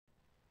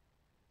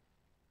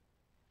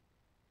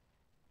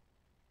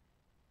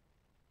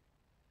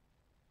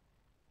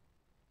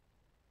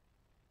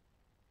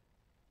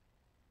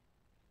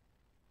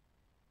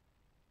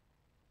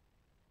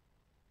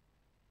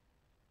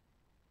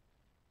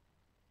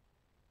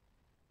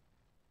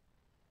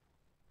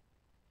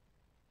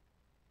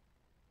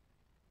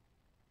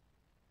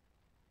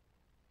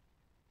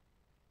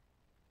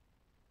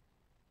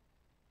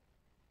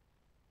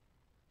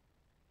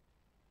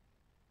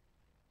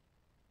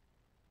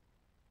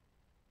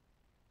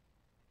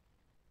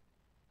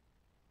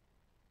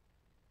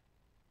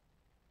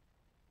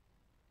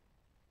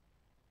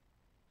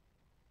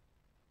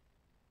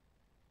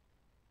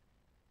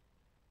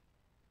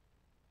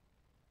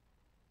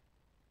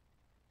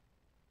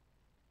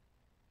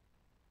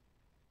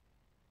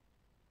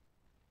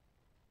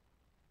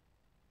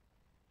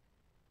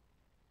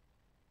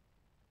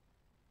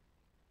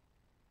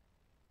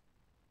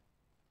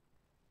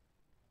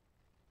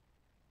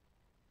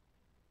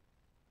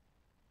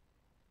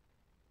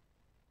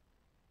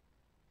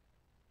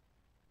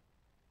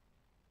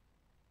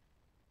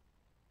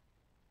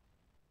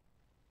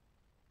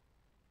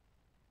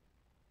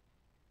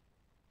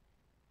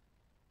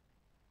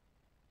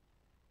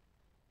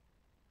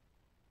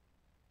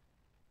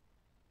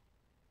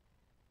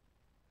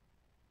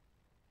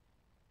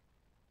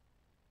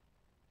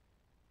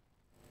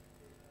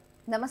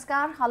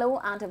Namaskar, hello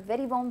and a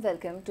very warm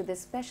welcome to this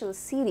special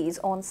series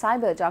on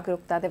Cyber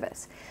Jaagrookta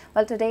Diwas.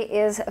 Well, today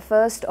is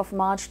 1st of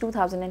March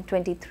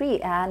 2023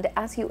 and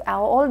as you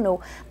all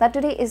know that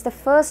today is the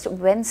first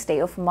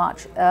Wednesday of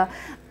March.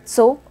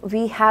 So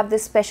we have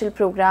this special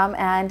program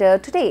and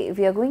today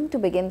we are going to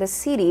begin this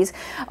series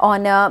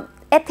on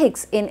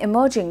ethics in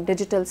emerging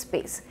digital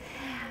space.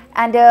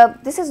 And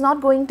this is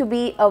not going to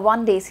be a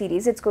one-day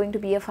series, it's going to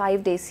be a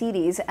 5-day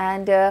series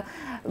and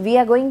we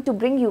are going to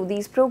bring you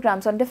these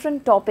programs on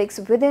different topics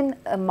within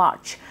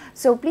March.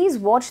 So please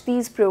watch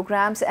these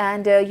programs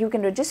and you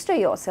can register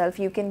yourself,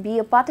 you can be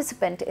a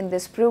participant in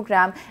this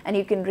program and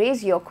you can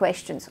raise your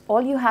questions.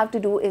 All you have to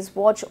do is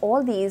watch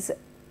all these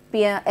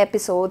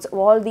episodes,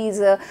 all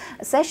these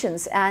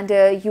sessions and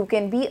you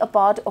can be a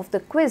part of the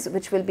quiz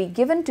which will be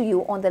given to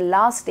you on the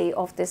last day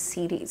of this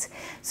series.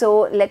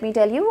 So let me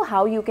tell you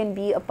how you can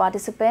be a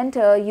participant.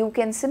 You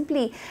can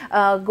simply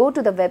go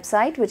to the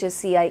website which is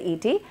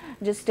CIET.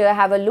 Just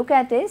have a look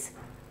at this.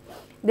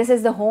 This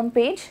is the home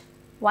page.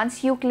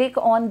 Once you click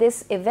on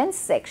this events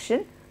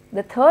section,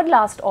 the third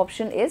last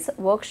option is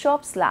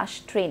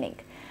workshop/training.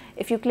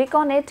 If you click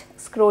on it,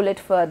 scroll it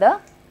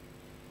further.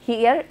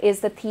 Here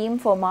is the theme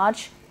for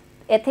March: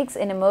 Ethics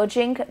in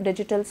Emerging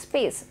Digital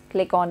Space.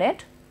 Click on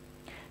it,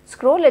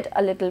 scroll it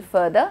a little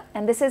further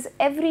and this is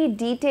every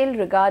detail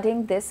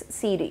regarding this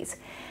series.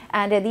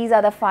 And these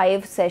are the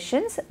 5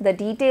 sessions. The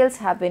details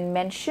have been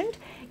mentioned.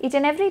 Each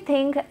and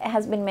everything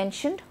has been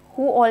mentioned,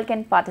 who all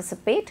can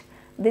participate.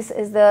 This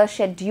is the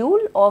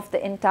schedule of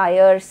the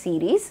entire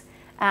series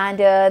and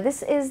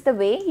this is the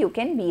way you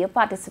can be a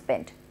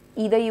participant.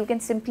 Either you can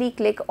simply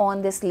click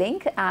on this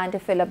link and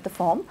fill up the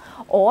form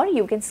or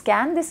you can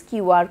scan this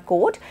QR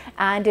code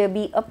and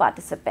be a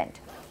participant.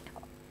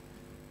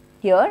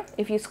 Here,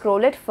 if you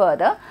scroll it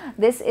further,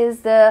 this is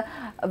the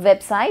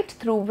website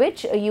through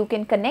which you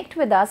can connect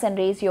with us and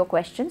raise your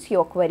questions,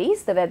 your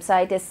queries. The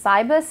website is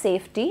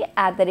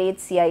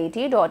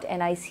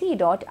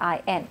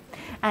cybersafety@ciet.nic.in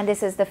and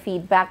this is the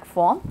feedback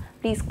form.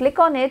 Please click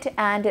on it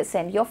and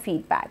send your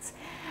feedbacks.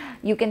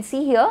 You can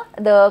see here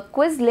the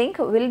quiz link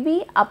will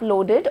be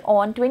uploaded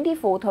on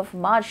 24th of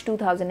March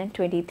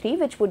 2023,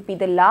 which would be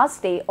the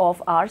last day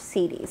of our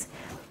series.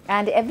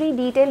 And every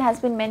detail has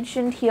been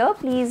mentioned here.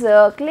 Please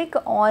click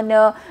on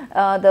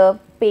the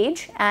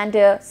page and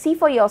see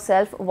for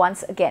yourself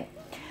once again.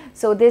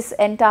 So this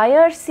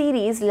entire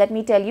series, let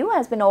me tell you,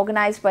 has been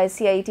organized by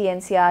CIET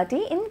NCERT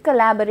in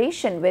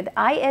collaboration with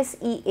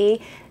ISEA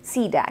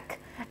CDAC.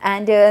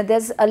 And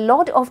there's a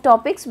lot of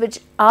topics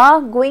which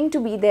are going to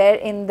be there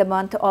in the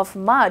month of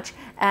March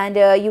and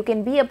you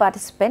can be a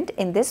participant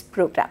in this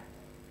program.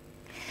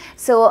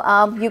 So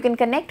you can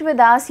connect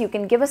with us, you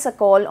can give us a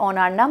call on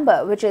our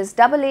number which is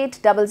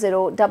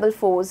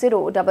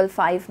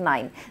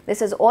 8800440559.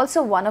 This is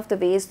also one of the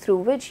ways through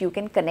which you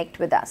can connect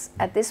with us.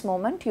 At this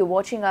moment, you're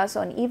watching us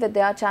on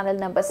eVidya channel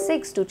number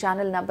 6 to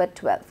channel number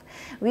 12.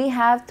 We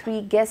have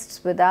 3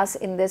 guests with us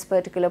in this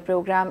particular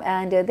program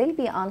and they'll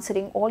be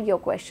answering all your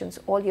questions,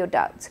 all your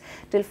doubts.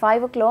 Till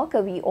 5 o'clock,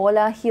 we all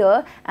are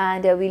here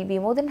and we'll be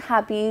more than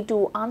happy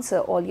to answer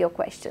all your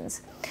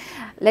questions.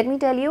 Let me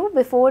tell you,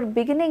 before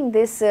beginning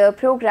this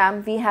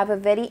program, we have a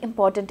very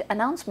important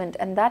announcement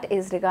and that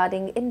is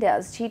regarding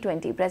India's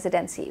G20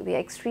 presidency. We are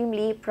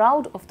extremely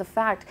proud of the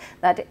fact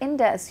that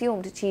India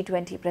assumed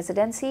G20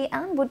 presidency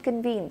and would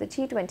convene the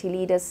G20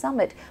 Leaders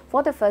Summit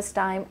for the first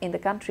time in the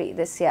country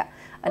this year.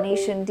 A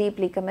nation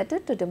deeply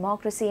committed to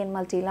democracy and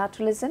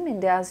multilateralism,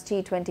 India's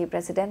G20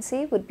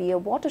 presidency would be a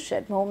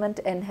watershed moment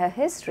in her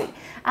history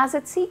as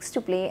it seeks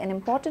to play an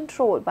important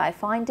role by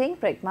finding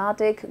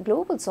pragmatic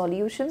global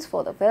solutions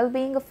for the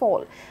well-being of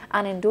all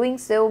and in doing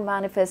so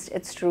manifest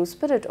its true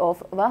spirit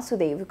of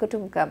Vasudhaiva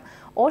Kutumbakam,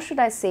 or should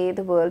I say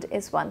the world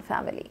is one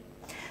family.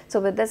 So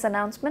with this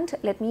announcement,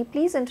 let me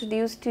please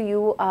introduce to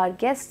you our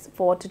guests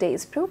for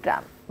today's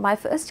program. My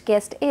first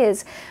guest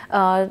is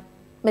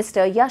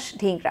Mr. Yash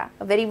Dhingra.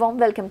 A very warm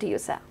welcome to you,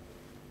 sir.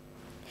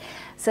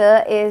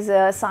 Sir is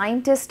a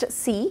scientist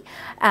C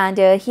and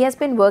he has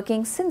been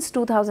working since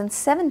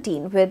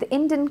 2017 with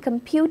Indian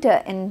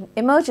Computer and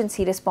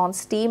Emergency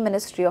Response Team,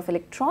 Ministry of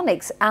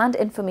Electronics and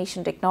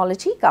Information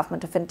Technology,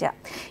 Government of India.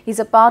 He is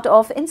a part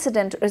of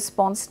Incident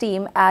Response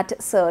Team at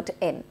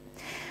CERT-in.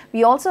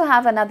 We also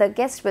have another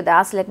guest with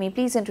us. Let me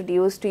please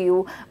introduce to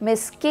you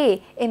Ms.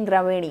 K.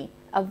 Indraveni.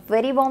 A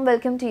very warm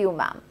welcome to you,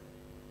 ma'am.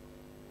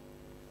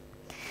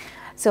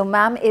 So,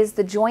 ma'am is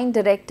the Joint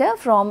Director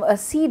from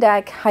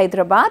CDAC,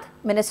 Hyderabad,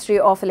 Ministry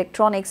of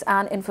Electronics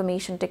and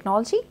Information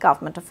Technology,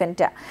 Government of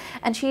India.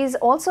 And she is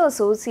also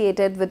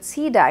associated with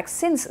CDAC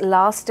since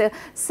last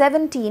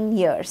 17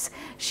 years.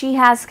 She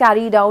has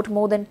carried out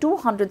more than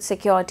 200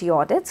 security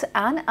audits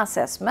and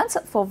assessments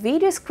for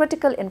various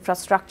critical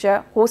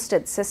infrastructure,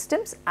 hosted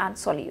systems and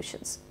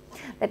solutions.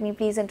 Let me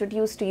please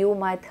introduce to you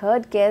my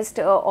third guest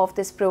of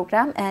this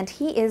program and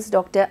he is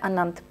Dr.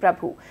 Anant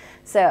Prabhu.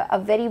 Sir, a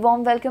very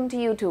warm welcome to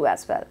you too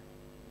as well.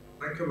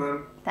 Thank you,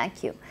 ma'am.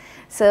 Thank you.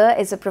 Sir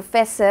is a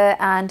professor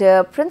and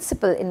a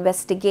principal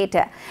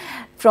investigator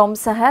from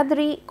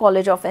Sahyadri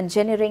College of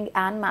Engineering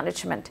and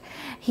Management.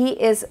 He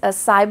is a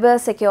cyber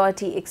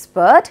security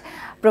expert,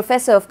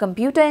 professor of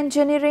computer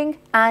engineering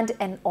and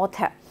an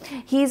author.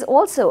 He is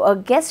also a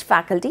guest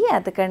faculty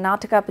at the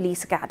Karnataka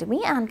Police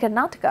Academy and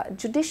Karnataka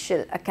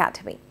Judicial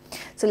Academy.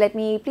 So let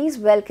me please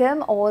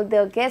welcome all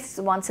the guests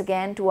once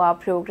again to our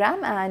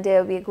program, and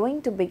we are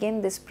going to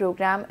begin this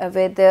program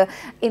with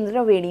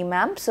Indra Vedi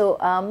ma'am. So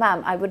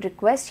ma'am, I would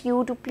request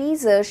you to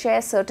please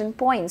share certain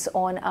points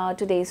on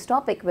today's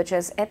topic, which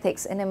is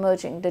ethics in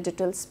emerging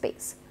digital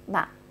space.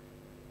 Ma'am.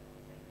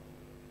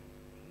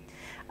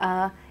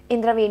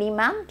 Indra Vedi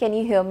ma'am, can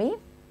you hear me?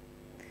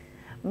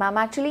 Ma'am,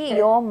 actually Yes.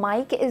 your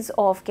mic is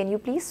off. Can you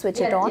please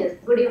switch it on? Yes.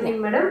 Good evening,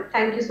 madam.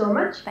 Thank you so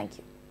much. Thank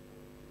you.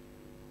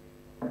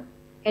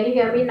 Can you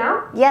hear me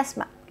now? Yes,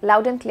 ma'am.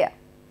 Loud and clear.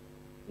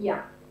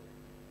 Yeah.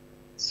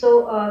 So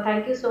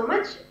thank you so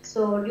much.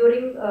 So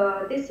during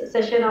this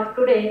session of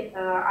today,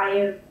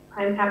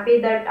 I'm happy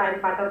that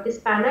I'm part of this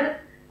panel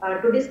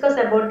to discuss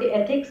about the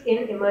ethics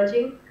in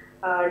emerging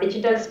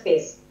digital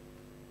space.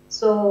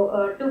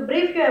 So to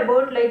brief you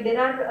about, like,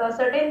 there are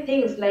certain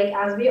things, like,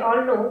 as we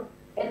all know,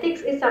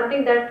 ethics is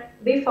something that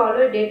we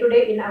follow day to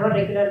day in our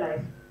regular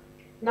life.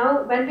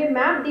 Now, when we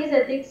map these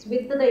ethics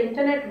with the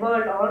internet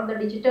world or the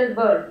digital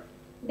world,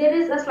 there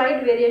is a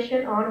slight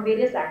variation on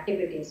various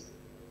activities.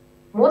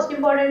 Most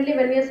importantly,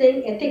 when we are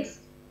saying ethics,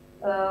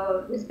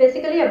 it's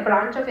basically a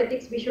branch of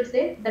ethics, we should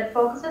say, that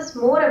focuses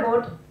more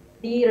about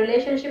the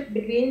relationship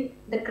between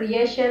the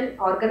creation,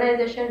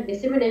 organization,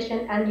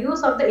 dissemination, and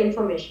use of the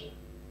information.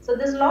 So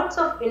there's lots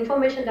of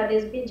information that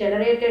is being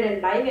generated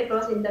and lying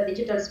across in the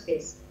digital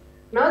space.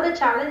 Now the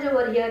challenge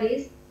over here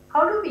is,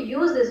 how do we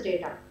use this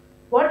data?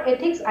 What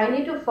ethics I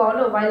need to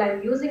follow while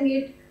I'm using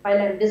it,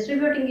 while I'm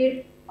distributing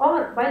it,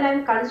 or while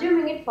I'm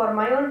consuming it for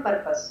my own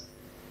purpose?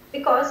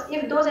 Because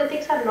if those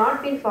ethics are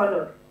not being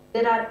followed,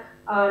 there are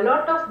a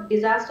lot of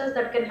disasters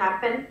that can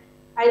happen.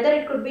 Either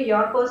it could be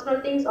your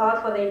personal things,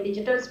 or for the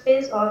digital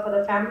space, or for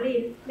the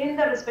family in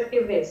the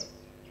respective ways.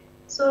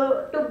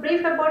 So to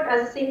brief about,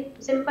 as a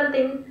simple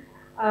thing,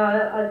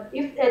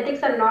 if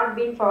ethics are not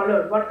being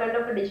followed, what kind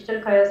of a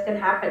digital chaos can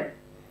happen?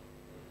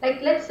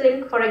 Like, let's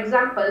think, for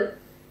example,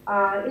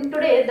 in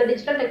today the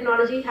digital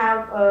technology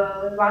have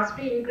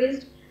vastly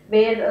increased,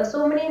 where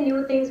so many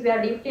new things we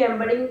are deeply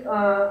embedding,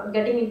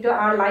 getting into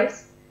our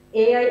lives.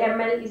 AI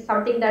ML is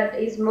something that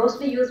is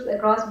mostly used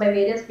across by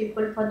various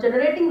people for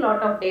generating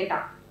lot of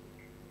data.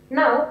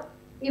 Now,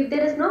 if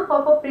there is no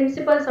proper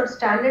principles or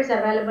standards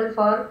available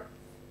for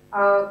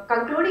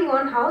concluding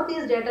on how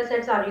these data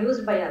sets are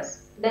used by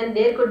us, then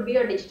there could be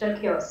a digital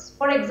chaos.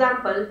 For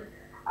example,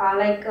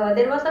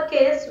 there was a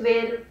case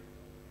where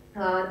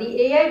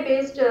the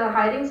AI-based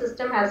hiring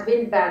system has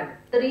been banned.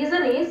 The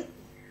reason is,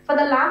 for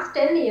the last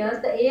 10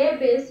 years, the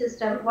AI-based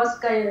system was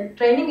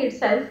training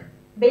itself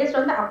based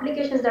on the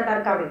applications that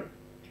are coming.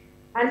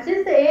 And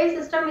since the AI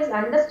system is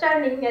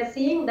understanding and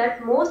seeing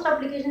that most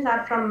applications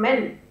are from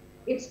men,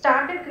 it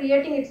started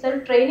creating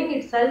itself, training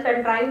itself,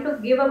 and trying to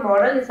give a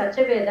model in such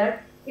a way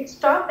that it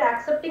stopped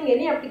accepting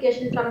any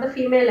application from the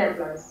female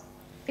employees,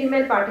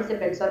 female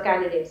participants or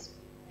candidates.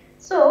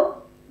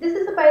 So this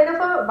is a kind of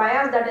a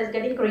bias that is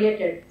getting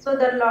created. So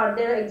there are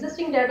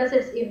existing data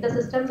sets, if the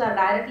systems are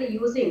directly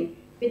using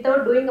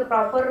without doing a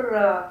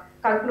proper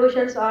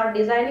conclusions or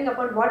designing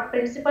upon what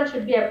principle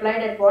should be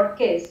applied at what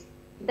case,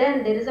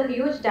 then there is a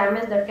huge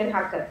damage that can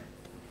occur.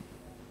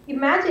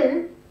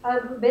 Imagine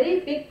very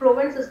big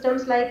proven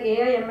systems like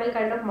AI ML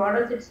kind of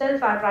models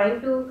itself are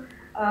trying to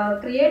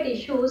create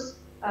issues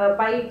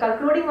by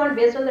concluding on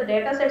based on the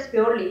data sets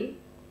purely.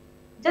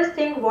 Just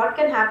think what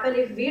can happen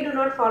if we do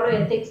not follow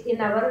ethics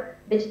in our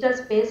digital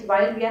space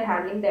while we are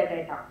handling their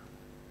data.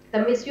 The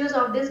misuse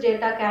of this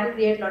data can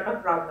create a lot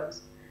of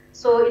problems.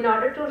 So in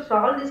order to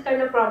solve this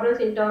kind of problems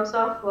in terms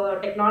of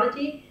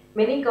technology,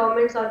 many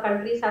governments or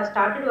countries have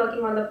started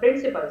working on the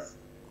principles.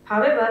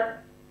 However,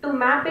 to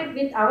map it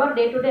with our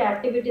day-to-day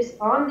activities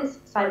on this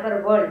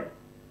cyber world,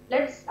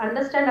 let's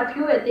understand a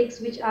few ethics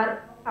which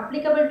are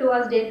applicable to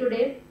us day to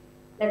day.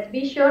 Let's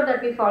be sure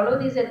that we follow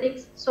these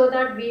ethics so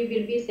that we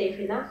will be safe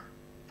enough.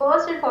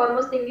 First and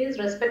foremost thing is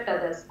respect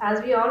others.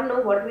 As we all know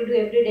what we do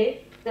every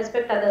day,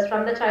 respect others.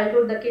 From the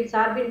childhood, the kids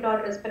are being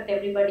taught respect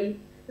everybody.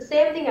 The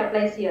same thing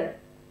applies here.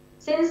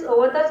 Since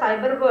over the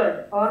cyber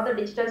world or the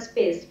digital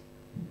space,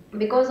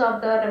 because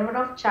of the number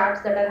of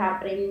chats that are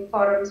happening,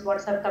 forums,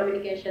 WhatsApp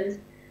communications,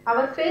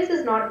 our face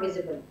is not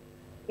visible.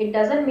 It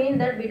doesn't mean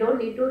that we don't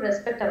need to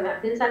respect them.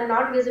 Since I'm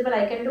not visible,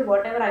 I can do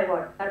whatever I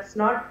want.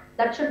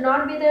 That should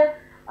not be the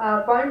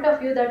point of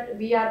view that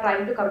we are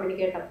trying to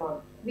communicate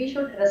upon. We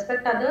should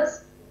respect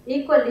others.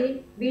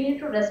 Equally, we need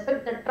to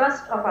respect the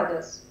trust of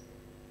others.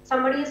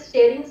 Somebody is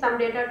sharing some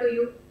data to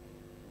you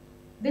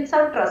with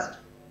some trust.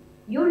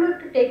 You need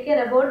to take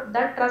care about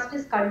that trust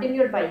is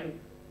continued by you.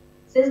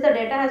 Since the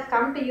data has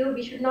come to you,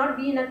 we should not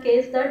be in a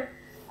case that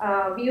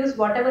we use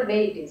whatever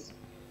way it is.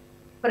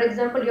 For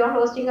example, you're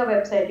hosting a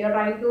website, you're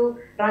trying to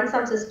run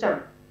some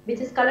system which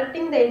is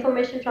collecting the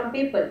information from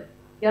people.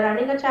 You're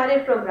running a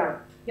chariot program.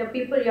 You're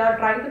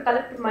trying to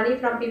collect money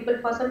from people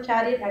for some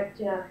chariot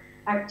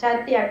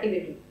charity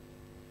activity.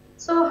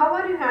 So how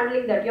are you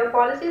handling that? Your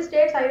policy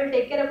states I will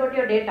take care about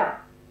your data.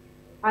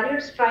 Are you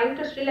trying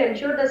to still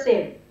ensure the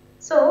same?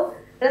 So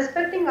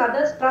respecting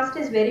others' trust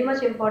is very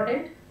much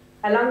important,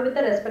 along with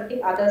the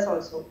respecting others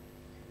also.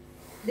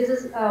 This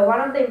is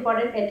one of the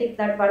important ethics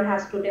that one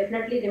has to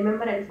definitely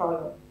remember and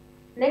follow.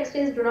 Next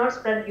is do not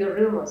spread your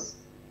rumors.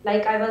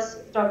 Like I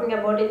was talking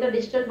about, in the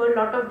digital world,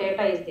 lot of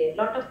data is there,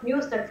 lot of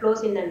news that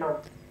flows in and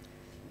out.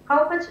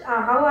 How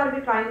are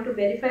we trying to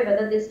verify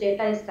whether this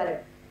data is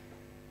correct?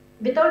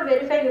 Without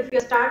verifying, if you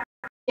start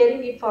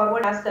sharing it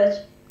forward as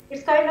such,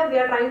 it's kind of we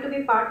are trying to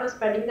be part of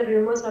spreading the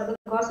rumors or the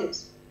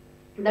gossips.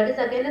 That is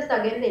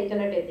again the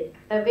internet ethic.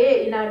 The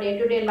way in our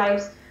day-to-day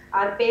lives,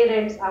 our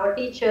parents, our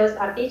teachers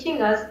are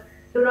teaching us,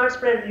 do not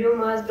spread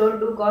rumors, don't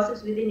do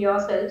gossips within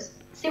yourselves.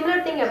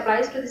 Similar thing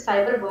applies to the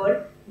cyber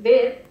world,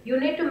 where you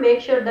need to make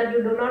sure that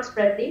you do not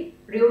spread the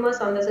rumors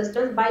on the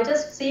systems by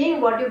just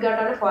seeing what you get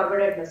on a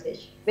forwarded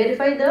message.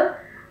 Verify the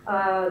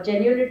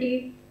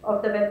genuinity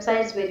of the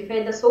websites,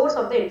 verify the source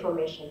of the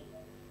information.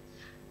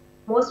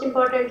 Most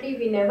importantly,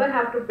 we never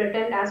have to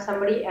pretend as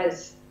somebody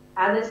else.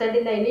 As I said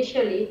in the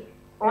initially,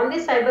 on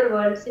this cyber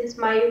world, since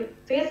my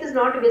face is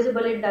not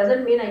visible, it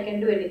doesn't mean I can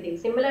do anything.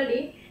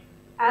 Similarly,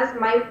 as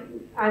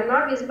I'm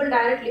not visible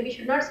directly, we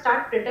should not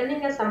start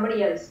pretending as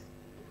somebody else.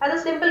 As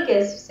a simple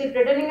case, see,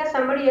 pretending as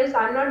somebody else,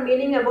 I'm not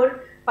meaning about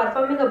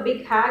performing a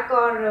big hack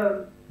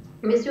or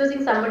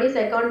misusing somebody's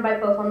account by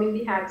performing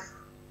the hacks.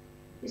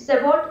 It's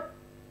about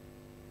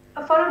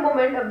for a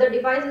moment if the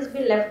device has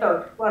been left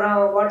out for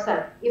a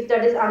WhatsApp, if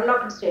that is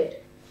unlocked state,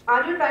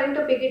 are you trying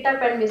to pick it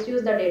up and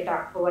misuse the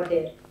data over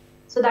there?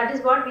 So that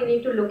is what we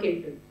need to look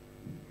into.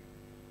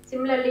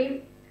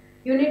 Similarly,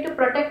 you need to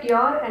protect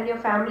your and your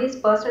family's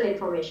personal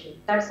information.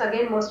 That's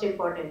again most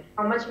important.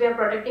 How much we are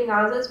protecting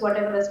ourselves,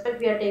 whatever respect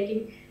we are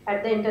taking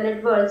at the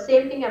internet world,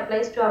 same thing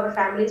applies to our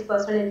family's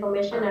personal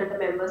information and the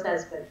members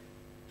as well.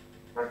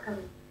 Not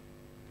coming.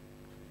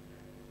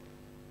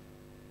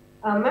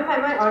 Ma'am,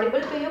 am I audible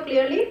to you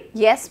clearly?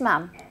 Yes,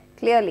 ma'am.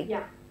 Clearly.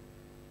 Yeah.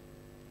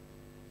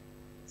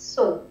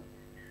 So,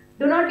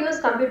 do not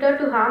use computer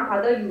to harm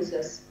other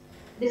users.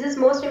 This is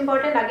most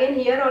important. Again,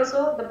 here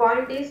also the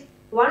point is,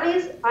 one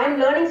is I am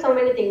learning so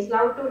many things.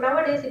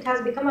 Nowadays it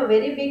has become a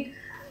very big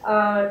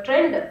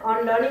trend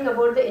on learning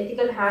about the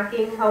ethical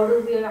hacking. How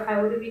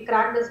do we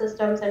crack the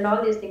systems and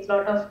all these things.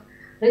 Lot of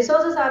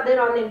resources are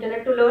there on the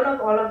internet to learn of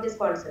all of these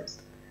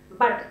concepts.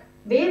 But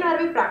where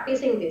are we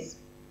practicing this?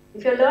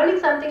 If you're learning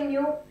something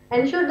new,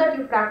 ensure that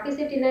you practice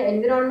it in an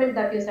environment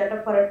that you set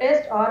up for a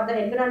test or the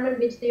environment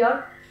which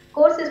your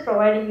course is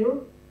providing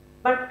you.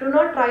 But do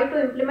not try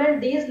to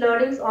implement these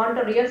learnings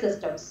onto real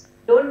systems.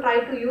 Don't try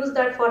to use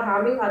that for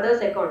harming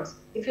others' accounts.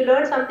 If you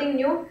learn something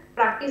new,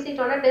 practice it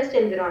on a test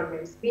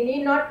environment. We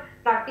need not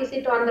practice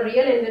it on the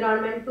real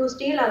environment to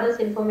steal others'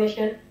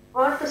 information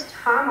or to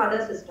harm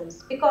other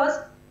systems. Because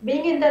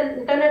being in the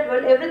internet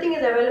world, everything is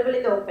available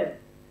in the open.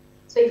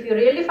 So if you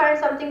really find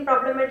something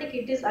problematic,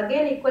 it is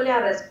again equally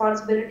our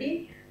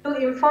responsibility to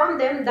inform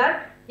them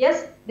that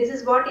yes, this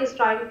is what is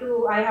trying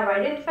to, I have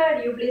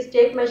identified, you please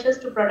take measures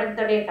to protect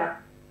the data.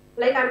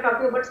 Like I'm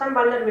talking about some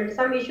vulnerability,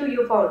 some issue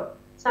you found,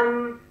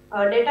 some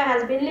data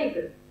has been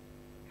leaked.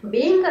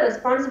 Being a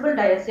responsible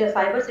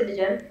cyber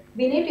citizen,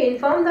 we need to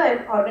inform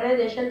the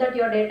organization that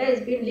your data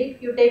is being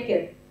leaked, you take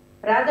it.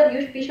 Rather,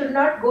 we should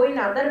not go in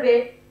other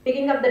way,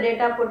 picking up the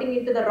data, putting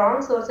it to the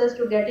wrong sources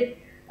to get it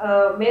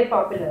made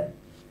popular.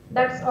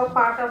 That's a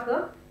part of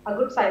a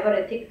good cyber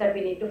ethic that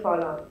we need to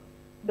follow.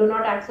 Do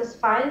not access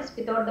files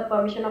without the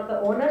permission of the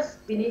owners.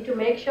 We need to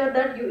make sure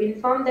that you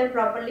inform them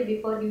properly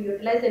before you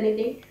utilize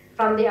anything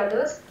from the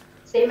others.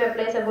 Same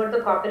applies about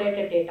the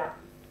copyrighted data.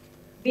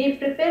 We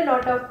prepare a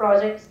lot of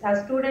projects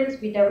as students.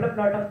 We develop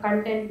a lot of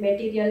content,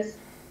 materials.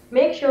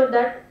 Make sure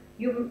that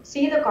you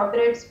see the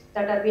copyrights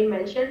that are being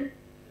mentioned.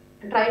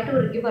 Try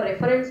to give a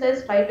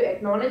references. Try to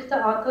acknowledge the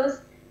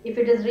authors. If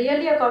it is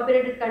really a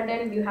copyrighted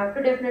content, you have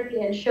to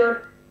definitely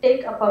ensure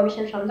take a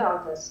permission from the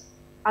authors.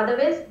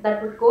 Otherwise,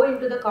 that would go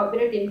into the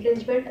copyright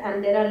infringement,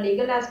 and there are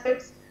legal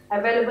aspects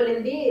available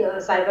in the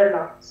cyber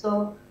law.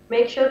 So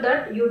make sure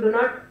that you do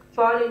not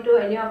fall into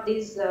any of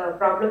these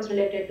problems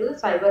related to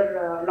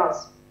cyber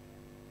laws.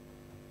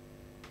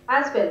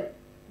 As well,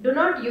 do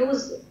not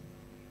use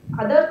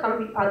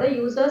other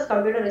users'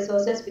 computer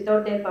resources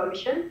without their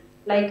permission.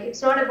 Like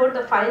it's not about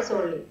the files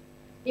only.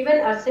 Even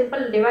a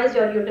simple device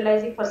you are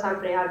utilizing for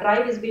some a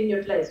drive is being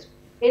utilized.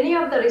 Any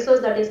of the resource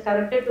that is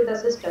connected to the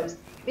systems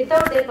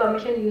without their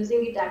permission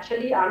using it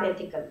actually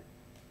unethical.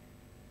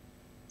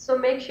 So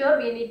make sure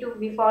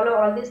we follow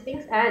all these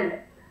things, and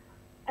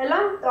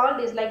along with all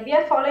this, like we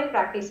are following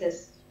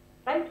practices,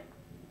 right?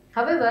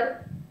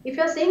 However, if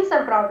you are seeing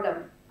some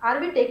problem,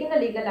 are we taking a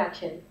legal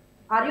action?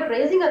 Are you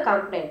raising a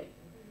complaint?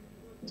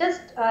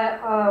 Just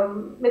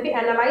maybe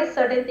analyze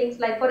certain things,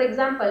 like for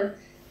example,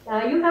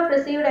 you have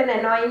received an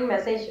annoying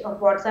message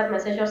of WhatsApp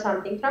message or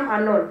something from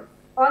unknown,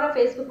 or a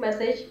Facebook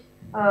message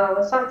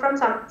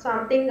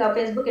something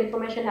Facebook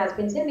information has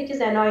been seen which is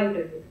annoying to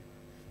you.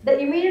 The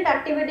immediate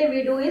activity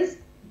we do is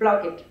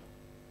block it.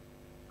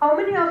 How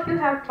many of you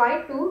have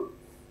tried to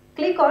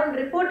click on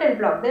report and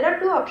block? There are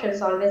two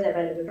options always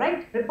available,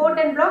 right? Report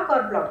and block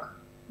or block.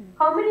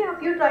 How many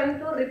of you trying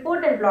to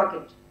report and block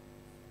it?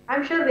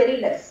 I'm sure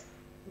very less.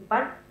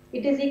 But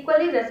it is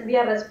equally, we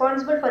are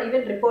responsible for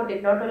even report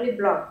it, not only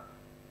block.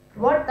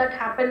 What that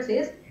happens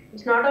is,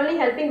 it's not only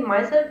helping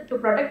myself to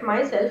protect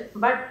myself,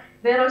 but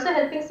we are also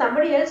helping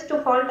somebody else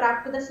to fall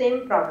trap to the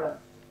same problem.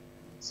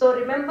 So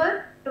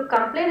remember to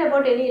complain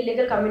about any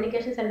illegal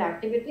communications and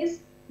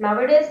activities.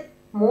 Nowadays,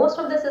 most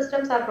of the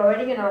systems are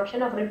providing an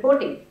option of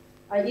reporting.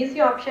 An easy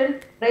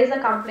option, raise a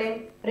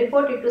complaint,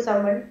 report it to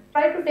someone,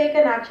 try to take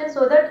an action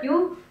so that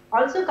you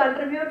also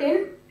contribute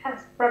in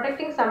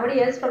protecting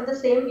somebody else from the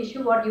same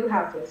issue what you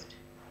have faced.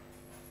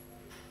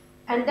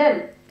 And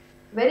then,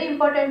 very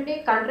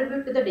importantly,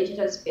 contribute to the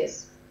digital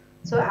space.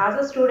 So as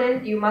a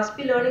student, you must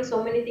be learning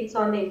so many things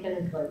on the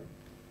internet world.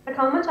 But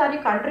how much are you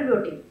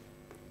contributing?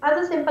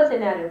 As a simple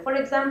scenario, for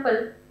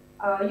example,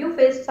 you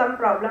face some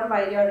problem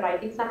while you are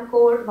writing some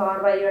code or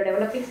while you are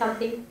developing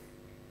something,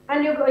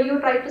 and you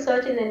try to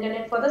search in the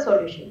internet for the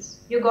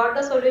solutions. You got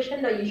the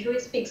solution, the issue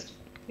is fixed.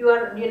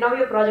 Now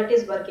your project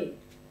is working.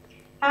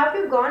 Have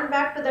you gone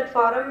back to that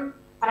forum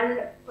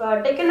and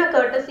taken a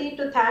courtesy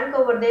to thank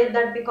over there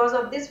that because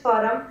of this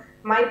forum,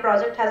 my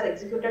project has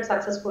executed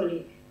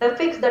successfully. The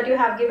fix that you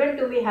have given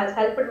to me has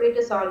helped me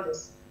to solve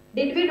this.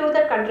 Did we do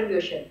that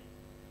contribution?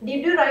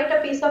 Did you write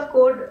a piece of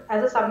code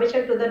as a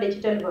submission to the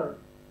digital world?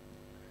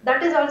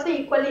 That is also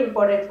equally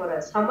important for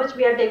us. How much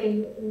we are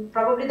taking,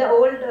 probably the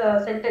old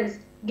sentence,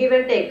 give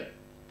and take.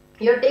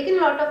 You are taking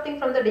a lot of things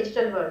from the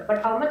digital world,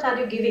 but how much are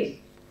you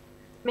giving?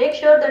 Make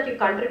sure that you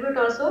contribute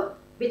also,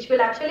 which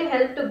will actually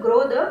help to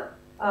grow the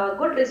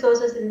good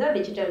resources in the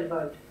digital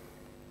world.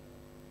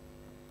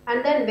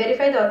 And then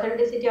verify the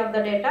authenticity of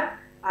the data.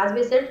 As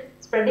we said,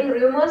 spreading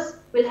rumors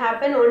will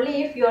happen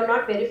only if you are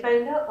not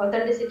verifying the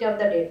authenticity of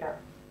the data.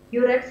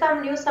 You read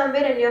some news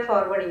somewhere and you are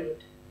forwarding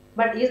it.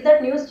 But is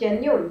that news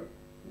genuine?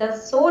 The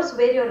source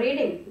where you are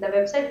reading, the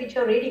website which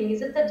you are reading,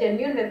 is it the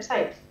genuine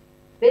website?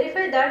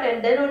 Verify that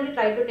and then only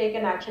try to take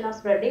an action of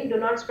spreading. Do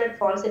not spread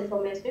false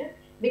information,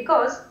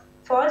 because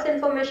false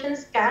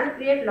informations can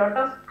create a lot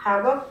of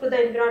havoc to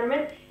the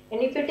environment,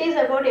 and if it is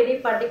about any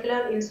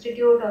particular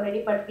institute or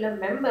any particular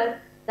member,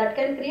 that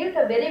can create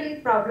a very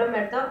big problem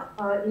at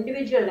the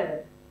individual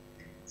level.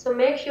 So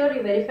make sure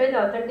you verify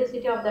the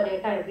authenticity of the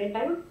data every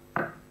time.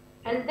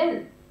 And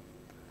then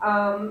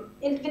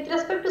with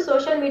respect to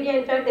social media,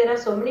 in fact, there are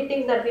so many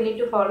things that we need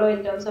to follow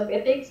in terms of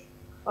ethics.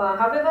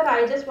 However,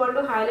 I just want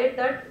to highlight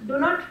that do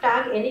not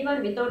tag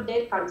anyone without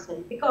their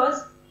consent,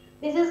 because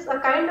this is a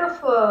kind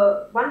of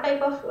one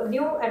type of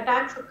new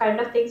attacks kind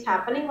of things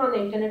happening on the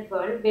internet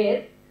world,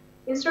 where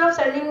instead of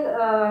sending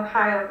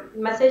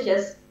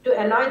messages to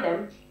annoy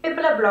them,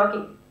 people are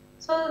blocking.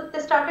 So they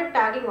started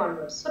tagging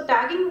onwards. So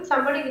tagging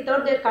somebody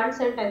without their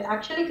consent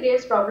actually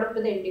creates problem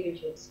to the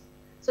individuals.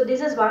 So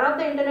this is one of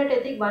the internet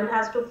ethic one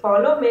has to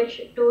follow,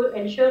 to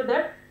ensure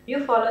that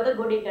you follow the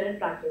good internet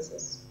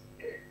practices.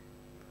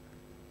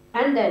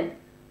 And then,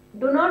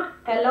 do not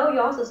allow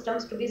your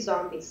systems to be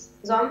zombies.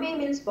 Zombie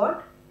means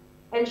what?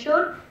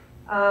 Ensure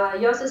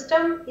your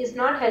system is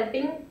not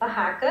helping a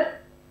hacker,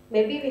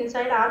 maybe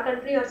inside our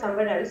country or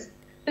somewhere else,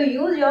 to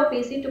use your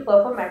PC to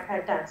perform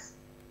attacks.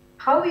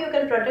 How you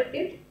can protect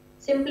it?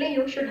 Simply,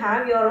 you should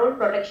have your own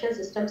protection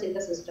systems in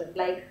the system.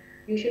 Like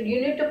you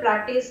need to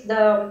practice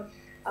the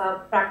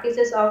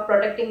practices of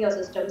protecting your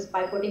systems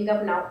by putting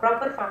up now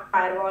proper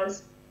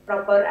firewalls,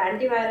 proper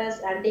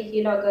antivirus,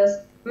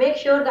 anti-keyloggers. Make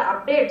sure the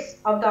updates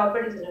of the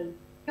operating system.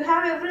 You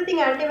have everything,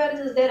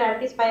 antivirus is there,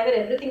 anti-spyware,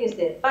 everything is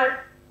there. But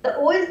the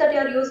OS that you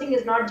are using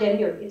is not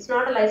genuine. It's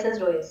not a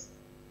licensed OS.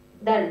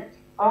 Then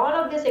all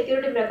of the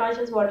security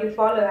precautions what you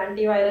follow,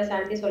 antivirus,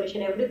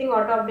 anti-solution, everything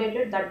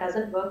auto-updated, that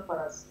doesn't work for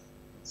us.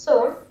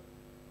 So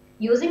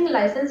using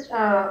licensed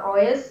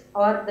OS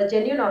or the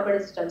genuine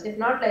operating systems, if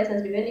not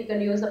licensed, even you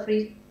can use the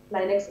free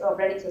Linux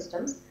operating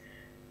systems.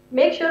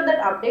 Make sure that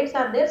updates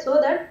are there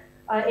so that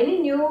any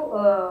new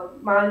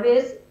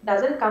malwares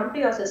doesn't come to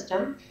your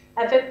system,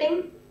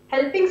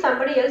 helping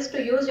somebody else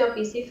to use your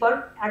PC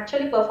for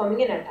actually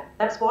performing an attack.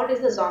 That's what is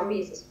the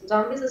zombie system.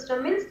 Zombie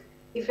system means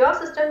if your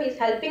system is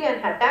helping an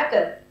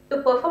attacker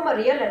to perform a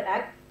real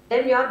attack,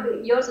 then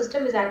your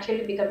system is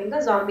actually becoming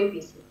a zombie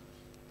PC.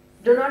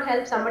 Do not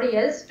help somebody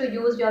else to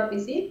use your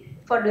PC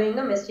for doing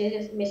a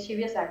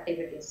mischievous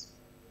activities.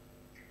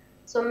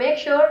 So make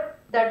sure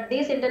that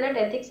these internet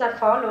ethics are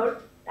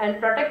followed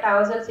and protect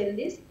ourselves in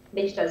this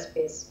digital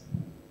space.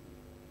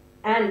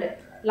 And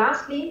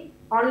lastly,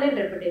 online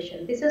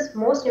reputation. This is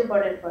most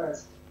important for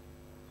us.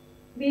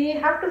 We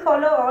have to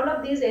follow all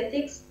of these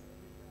ethics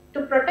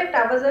to protect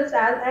ourselves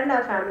and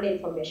our family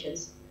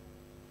informations.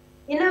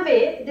 In a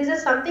way, this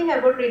is something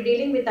about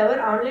dealing with our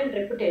online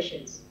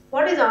reputations.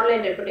 What is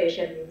online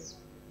reputation means?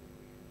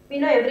 We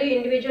know every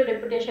individual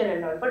reputation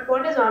and all, but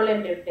what is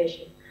online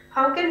reputation?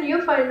 How can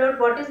you find out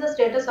what is the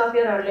status of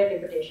your online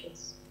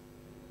reputations?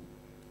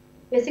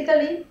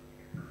 Basically,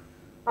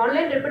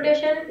 online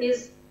reputation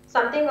is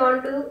something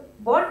on to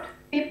what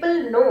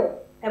people know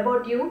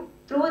about you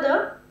through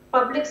the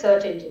public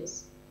search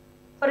engines.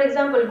 For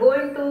example, go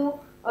into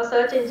a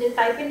search engine,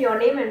 type in your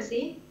name and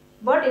see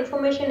what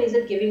information is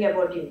it giving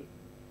about you.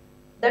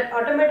 That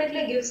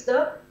automatically gives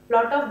the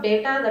lot of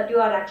data that you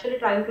are actually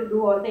trying to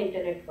do on the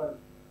internet world.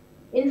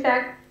 In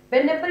fact,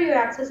 whenever you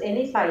access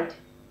any site,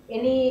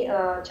 any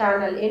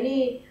channel,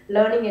 any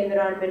learning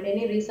environment,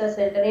 any research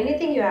center,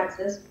 anything you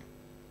access,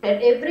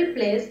 at every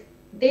place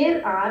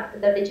there are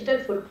the digital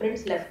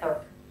footprints left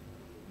out,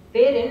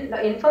 wherein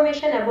the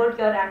information about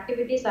your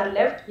activities are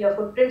left, your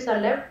footprints are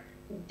left.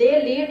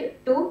 They lead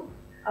to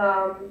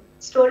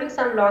storing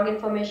some log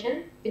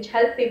information which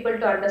help people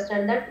to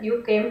understand that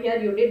you came here,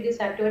 you did this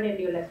activity and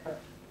you left out.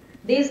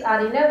 These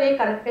are in a way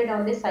connected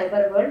on the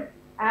cyber world,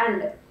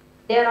 and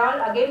they are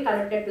all again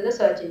connected to the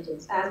search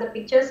engines. As the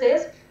picture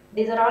says,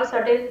 these are all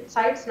certain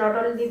sites, not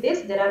only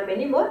this, there are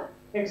many more.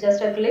 It's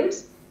just a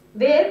glimpse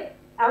where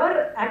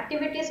our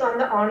activities on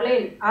the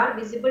online are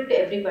visible to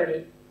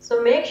everybody.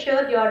 So make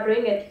sure you are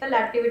doing ethical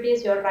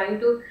activities, you are trying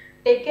to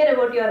take care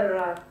about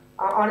your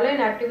online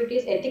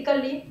activities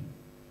ethically,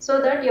 so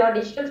that your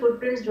digital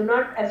footprints do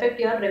not affect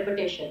your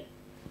reputation.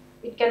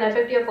 It can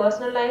affect your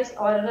personal lives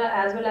or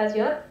as well as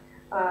your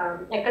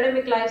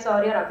academic lives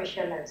or your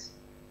official lives.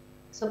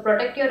 So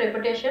protect your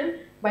reputation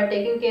by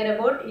taking care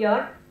about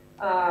your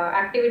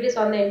activities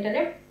on the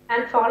internet,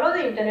 and follow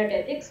the internet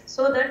ethics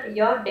so that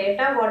your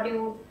data, what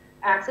you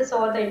access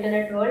over the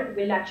internet world,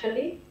 will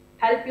actually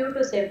help you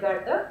to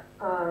safeguard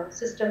the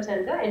systems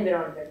and the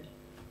environment.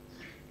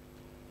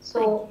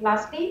 So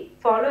lastly,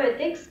 follow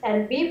ethics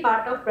and be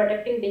part of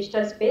protecting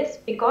digital space,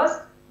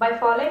 because by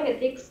following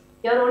ethics,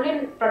 you're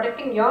only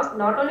protecting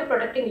not only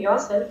protecting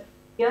yourself,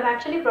 you're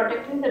actually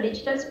protecting the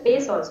digital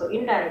space also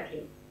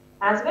indirectly,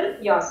 as well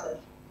yourself.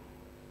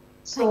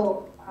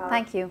 So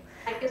thank you.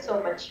 Thank you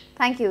so much.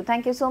 Thank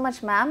you so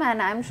much, ma'am.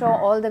 And I'm sure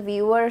all the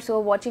viewers who are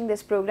watching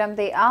this program,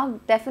 they are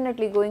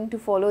definitely going to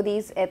follow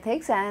these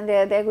ethics, and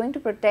they're going to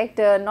protect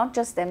not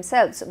just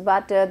themselves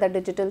but the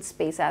digital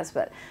space as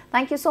well.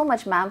 Thank you so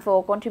much, ma'am,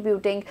 for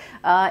contributing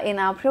in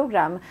our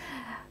program.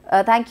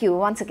 Thank you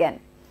once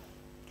again.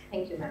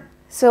 Thank you, ma'am.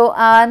 So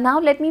now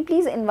let me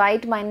please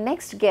invite my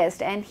next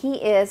guest, and he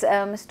is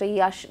Mr.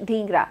 Yash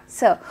Dhingra.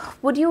 Sir,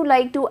 would you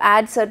like to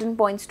add certain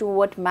points to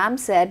what ma'am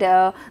said,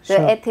 the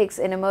Sure. ethics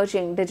in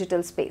emerging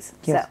digital space?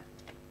 Yes. Sir.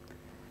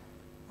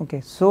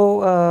 Okay,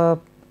 so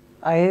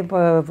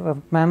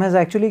ma'am has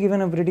actually given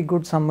a pretty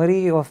good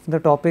summary of the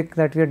topic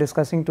that we are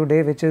discussing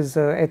today, which is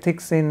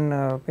ethics in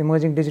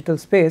emerging digital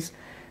space.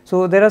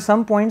 So there are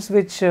some points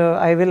which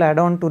I will add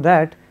on to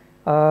that.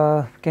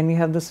 Can we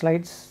have the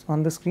slides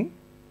on the screen?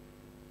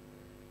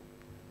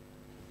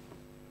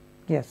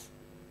 Yes.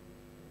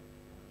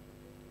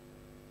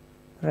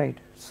 Right.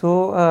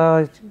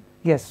 So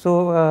yes.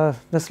 So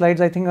the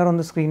slides I think are on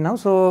the screen now.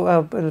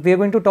 So we are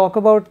going to talk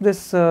about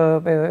this.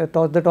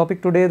 The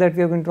topic today that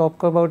we are going to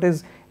talk about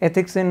is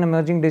ethics in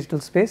emerging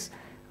digital space.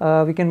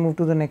 We can move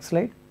to the next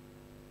slide.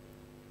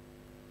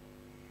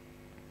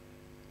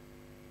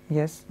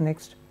 Yes.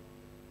 Next.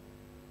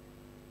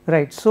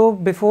 Right. So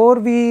before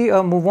we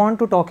move on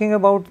to talking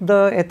about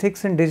the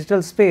ethics in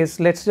digital space,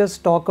 let's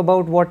just talk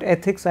about what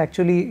ethics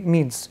actually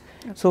means.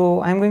 Okay. So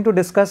I am going to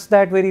discuss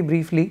that very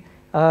briefly.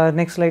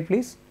 Next slide,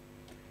 please.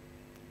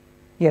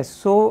 Yes.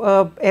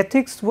 So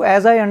ethics,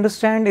 as I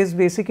understand, is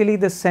basically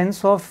the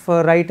sense of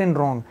right and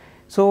wrong.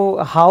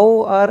 So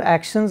how our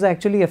actions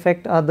actually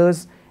affect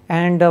others,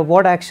 and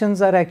what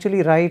actions are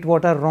actually right,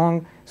 what are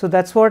wrong. So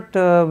that's what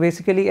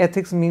basically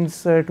ethics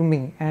means to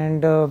me.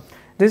 And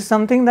this is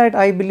something that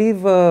I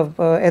believe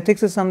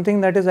ethics is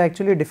something that is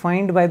actually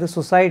defined by the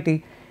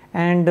society,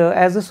 and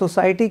as the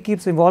society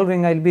keeps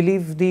evolving, I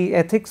believe the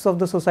ethics of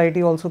the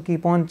society also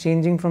keep on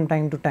changing from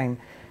time to time.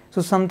 So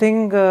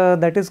something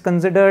that is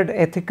considered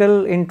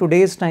ethical in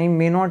today's time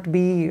may not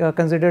be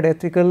considered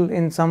ethical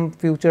in some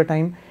future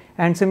time,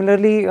 and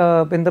similarly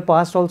in the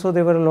past also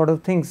there were a lot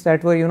of things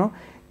that were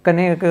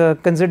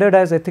considered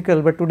as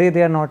ethical, but today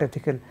they are not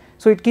ethical.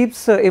 So it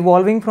keeps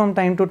evolving from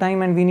time to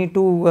time, and we need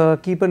to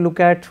keep a look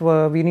at,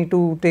 we need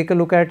to take a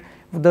look at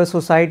the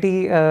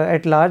society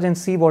at large and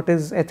see what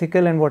is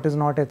ethical and what is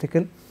not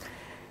ethical.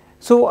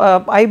 So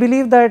I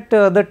believe that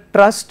the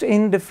trust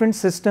in different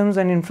systems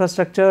and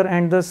infrastructure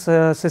and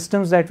the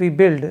systems that we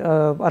build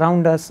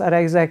around us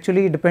is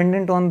actually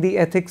dependent on the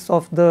ethics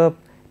of the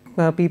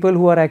people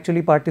who are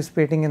actually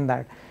participating in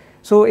that.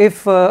 So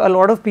if a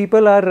lot of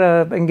people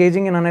are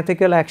engaging in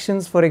unethical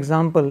actions, for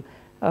example,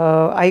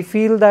 I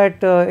feel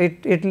that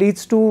it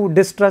leads to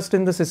distrust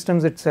in the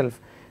systems itself.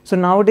 So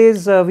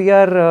nowadays we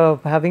are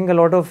having a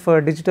lot of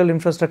digital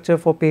infrastructure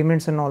for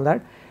payments and all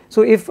that.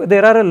 So if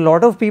there are a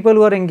lot of people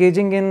who are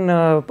engaging in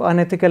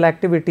unethical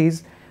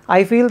activities,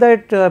 I feel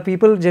that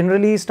people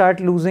generally start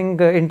losing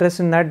interest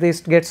in that. They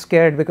get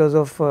scared because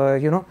of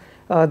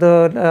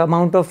the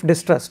amount of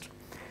distrust.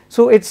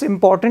 So it's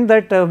important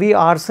that we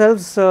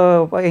ourselves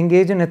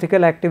engage in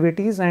ethical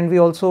activities, and we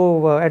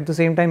also at the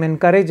same time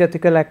encourage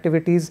ethical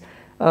activities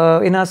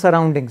in our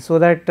surroundings, so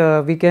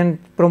that we can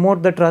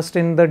promote the trust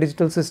in the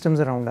digital systems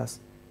around us.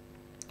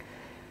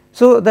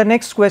 So, the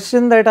next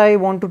question that I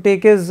want to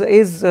take is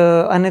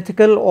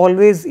unethical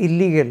always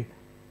illegal?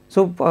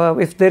 So,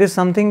 if there is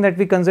something that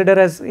we consider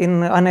as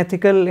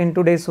unethical in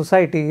today's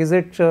society, is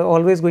it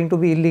always going to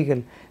be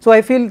illegal? So,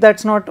 I feel that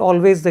is not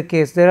always the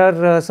case. There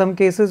are some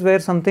cases where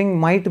something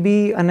might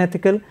be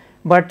unethical,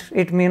 but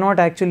it may not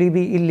actually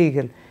be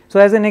illegal. So,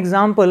 as an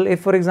example,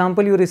 if for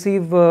example you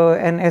receive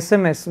an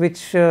SMS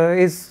which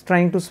is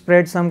trying to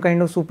spread some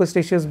kind of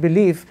superstitious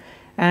belief,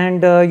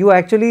 and you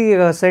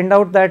actually send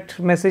out that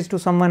message to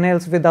someone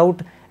else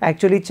without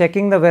actually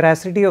checking the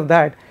veracity of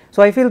that.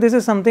 So, I feel this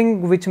is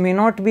something which may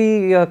not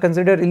be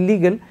considered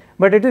illegal,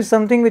 but it is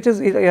something which is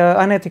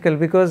unethical,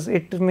 because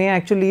it may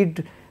actually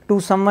lead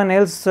to someone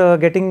else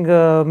getting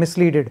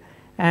misleaded,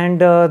 and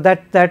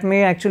that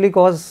may actually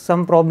cause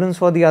some problems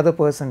for the other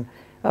person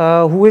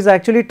who is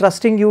actually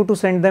trusting you to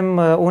send them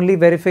only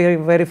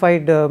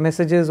verified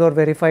messages or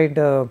verified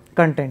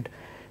content.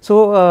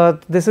 So,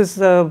 this is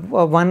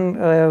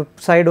one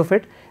side of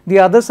it. The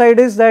other side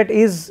is that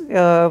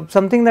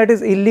something that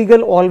is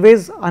illegal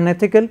always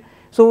unethical.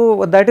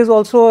 So, that is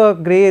also a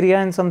grey area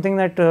and something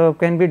that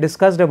can be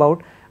discussed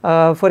about.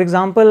 For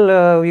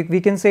example,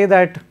 we can say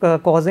that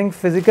causing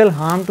physical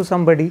harm to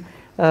somebody,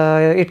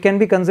 it can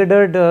be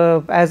considered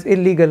as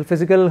illegal.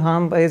 Physical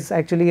harm is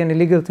actually an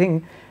illegal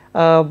thing.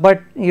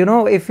 But you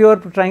know, if you are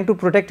trying to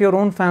protect your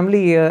own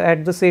family,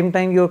 at the same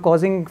time you are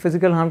causing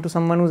physical harm to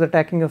someone who is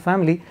attacking your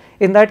family,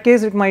 in that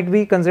case it might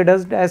be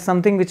considered as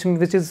something which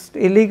is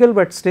illegal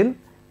but still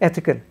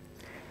ethical.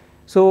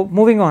 So,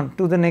 moving on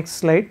to the next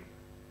slide.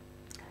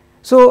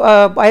 So,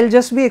 I will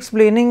just be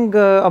explaining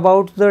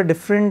about the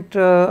different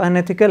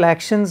unethical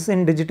actions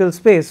in digital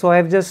space. So, I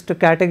have just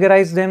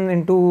categorized them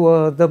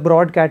into the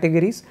broad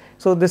categories.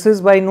 So, this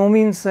is by no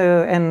means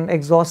an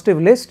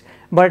exhaustive list,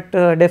 but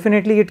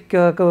definitely it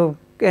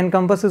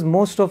encompasses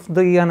most of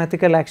the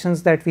unethical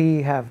actions that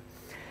we have.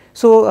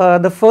 So,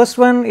 the first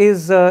one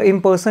is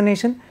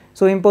impersonation.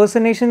 So,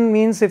 impersonation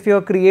means if you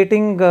are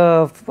creating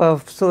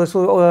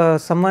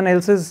someone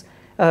else's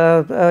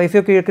if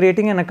you are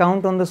creating an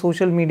account on the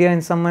social media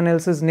in someone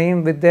else's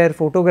name with their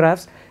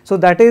photographs, so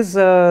that is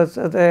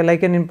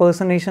like an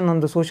impersonation on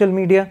the social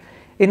media.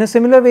 In a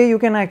similar way, you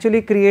can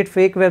actually create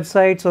fake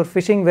websites or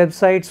phishing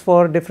websites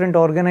for different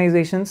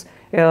organizations.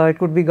 It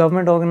could be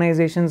government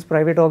organizations,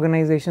 private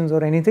organizations,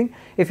 or anything.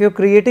 If you are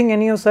creating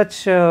any of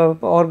such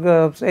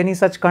any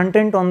such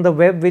content on the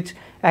web which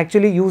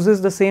actually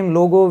uses the same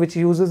logo, which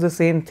uses the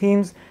same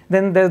themes,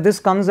 then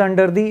this comes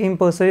under the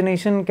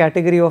impersonation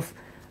category of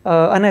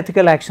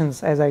unethical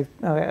actions, as I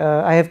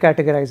have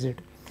categorized it.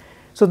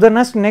 So, the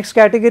next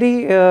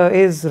category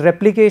is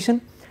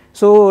replication.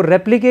 So,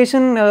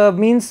 replication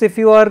means if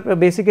you are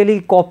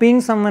basically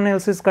copying someone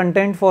else's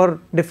content for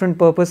different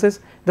purposes.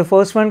 The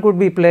first one could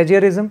be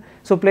plagiarism.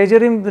 So,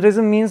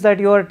 plagiarism means that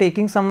you are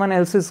taking someone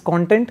else's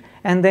content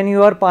and then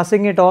you are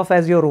passing it off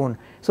as your own.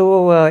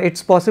 So, it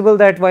is possible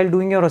that while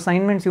doing your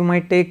assignments you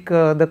might take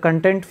the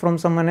content from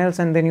someone else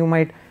and then you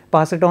might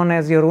pass it on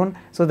as your own.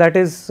 So, that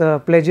is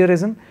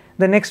plagiarism.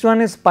 The next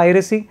one is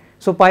piracy.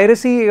 So,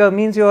 piracy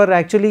means you are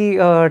actually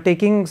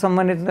taking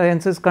someone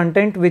else's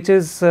content which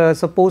is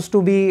supposed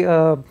to be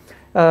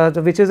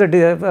which is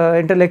a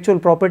intellectual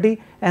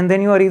property, and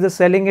then you are either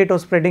selling it or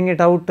spreading it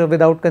out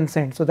without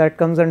consent. So, that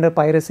comes under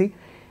piracy.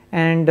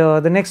 And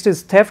the next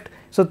is theft.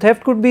 So,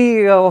 theft could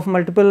be of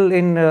multiple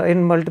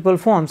in multiple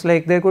forms,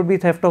 like there could be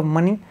theft of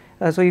money.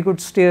 So, you could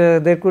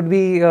there could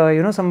be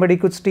somebody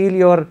could steal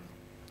your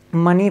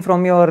money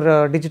from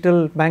your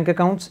digital bank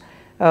accounts.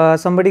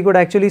 Somebody could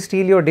actually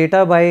steal your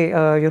data by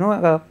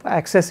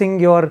accessing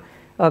your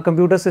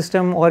computer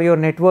system or your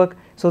network.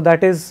 So,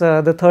 that is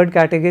the third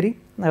category.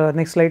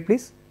 Next slide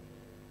please.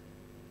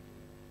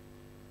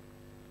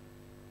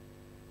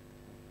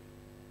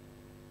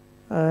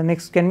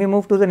 Next, can we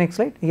move to the next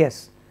slide?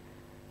 Yes.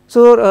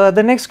 So,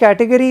 the next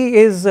category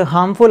is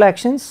harmful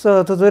actions.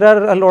 So, there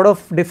are a lot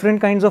of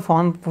different kinds of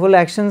harmful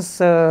actions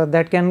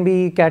that can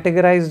be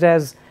categorized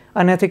as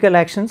unethical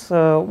actions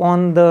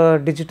on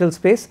the digital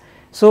space.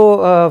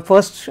 So,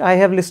 first I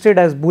have listed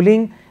as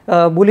bullying.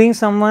 Bullying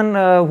someone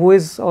who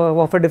is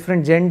of a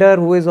different gender,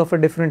 who is of a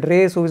different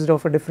race, who is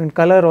of a different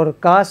color or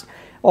caste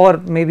or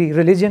maybe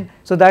religion.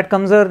 So, that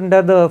comes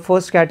under the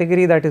first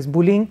category, that is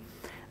bullying.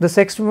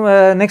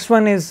 The next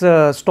one is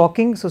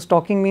stalking. So,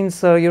 stalking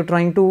means you are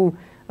trying to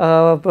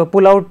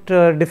pull out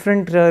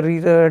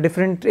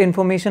different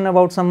information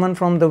about someone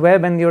from the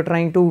web and you are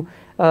trying to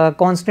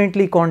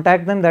constantly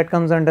contact them. That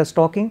comes under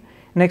stalking.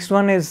 Next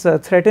one is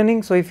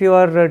threatening. So, if you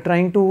are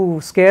trying to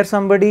scare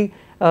somebody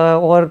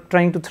or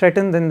trying to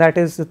threaten, then that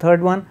is the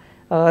third one.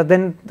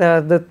 Then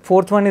the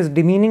fourth one is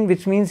demeaning,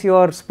 which means you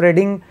are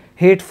spreading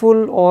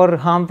hateful or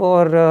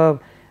harmful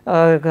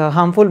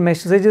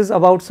messages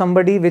about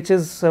somebody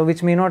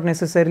which may not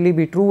necessarily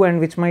be true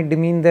and which might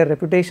demean their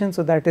reputation.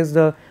 So, that is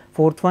the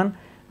fourth one.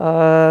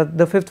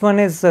 The fifth one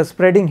is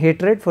spreading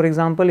hatred. For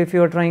example, if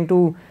you are trying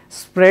to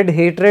spread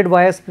hatred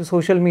via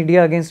social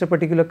media against a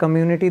particular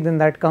community, then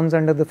that comes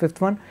under the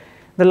fifth one.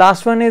 The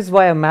last one is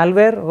via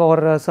malware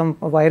or some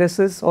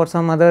viruses or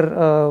some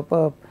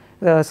other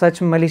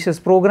such malicious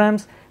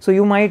programs. So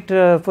you might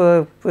have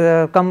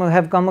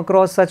come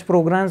across such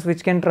programs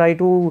which can try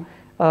to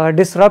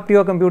disrupt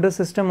your computer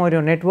system or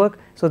your network.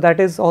 So that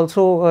is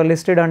also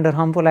listed under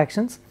harmful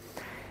actions.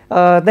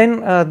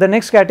 Then the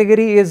next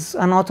category is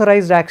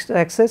unauthorized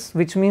access,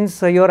 which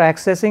means you are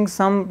accessing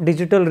some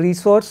digital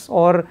resource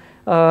or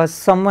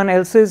someone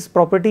else's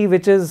property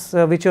which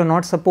you are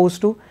not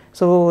supposed to.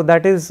 So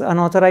that is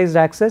unauthorized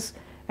access,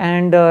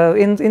 and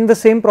in the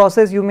same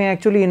process you may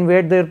actually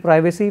invade their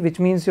privacy, which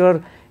means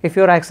if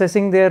you are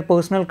accessing their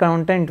personal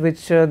content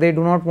which they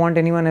do not want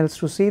anyone else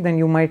to see, then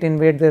you might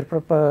invade their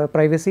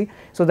privacy.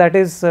 So that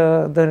is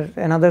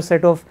another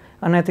set of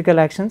unethical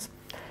actions.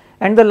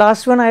 And the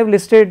last one I have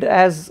listed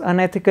as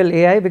unethical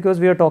AI, because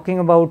we are talking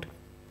about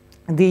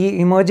the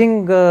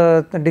emerging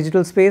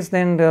digital space,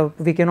 then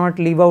we cannot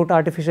leave out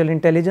artificial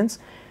intelligence.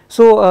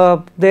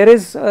 So there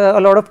is a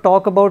lot of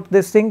talk about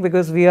this thing,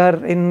 because we are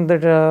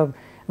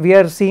we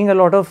are seeing a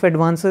lot of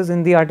advances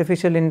in the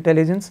artificial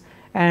intelligence,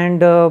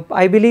 and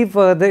I believe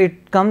that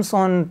it comes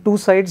on two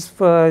sides.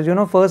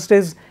 First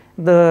is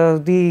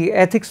the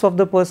ethics of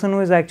the person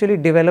who is actually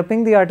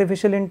developing the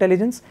artificial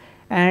intelligence,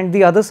 and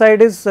the other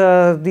side is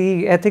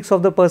the ethics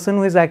of the person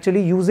who is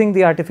actually using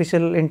the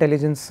artificial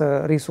intelligence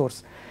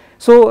resource.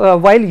 So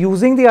while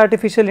using the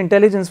artificial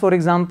intelligence, for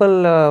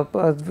example,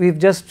 we've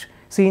just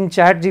seen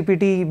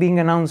ChatGPT being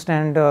announced,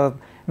 and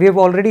we have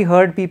already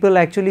heard people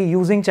actually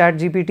using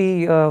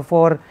ChatGPT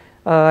for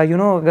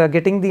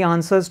getting the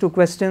answers to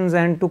questions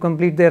and to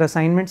complete their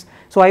assignments.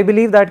 So I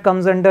believe that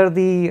comes under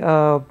the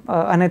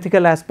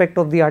unethical aspect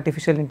of the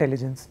artificial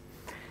intelligence.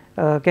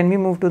 Can we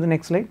move to the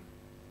next slide?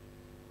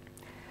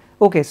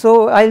 Okay,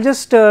 so I'll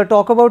just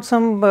talk about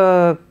some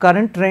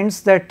current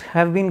trends that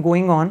have been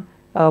going on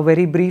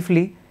very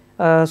briefly.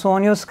 So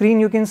on your screen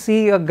you can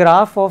see a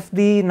graph of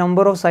the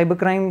number of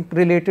cybercrime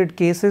related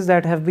cases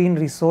that have been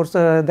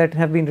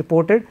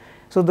reported.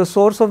 So the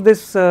source of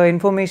this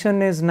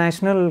information is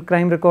National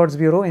Crime Records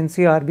Bureau,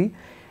 NCRB,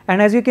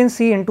 and as you can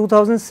see, in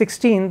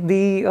 2016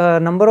 the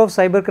number of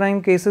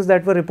cybercrime cases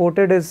that were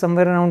reported is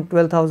somewhere around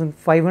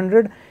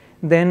 12,500.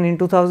 Then in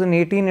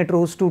 2018 it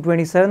rose to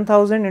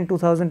 27,000, in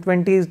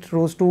 2020 it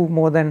rose to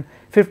more than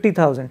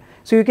 50,000.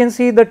 So you can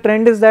see the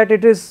trend is that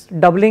it is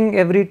doubling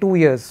every 2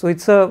 years. So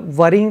it's a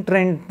worrying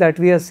trend that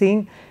we are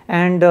seeing,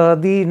 and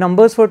the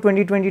numbers for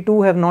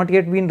 2022 have not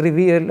yet been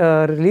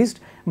released,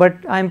 but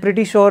I am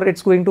pretty sure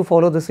it's going to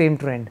follow the same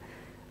trend.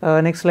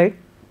 Next slide.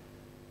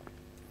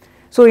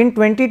 So in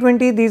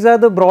 2020 these are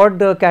the broad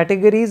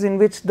categories in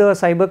which the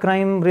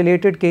cybercrime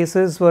related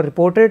cases were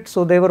reported.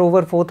 So there were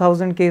over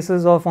 4,000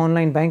 cases of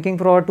online banking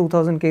fraud,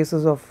 2,000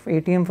 cases of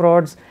ATM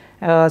frauds.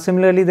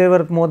 Similarly, there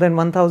were more than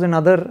 1,000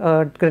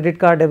 other credit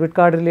card, debit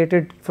card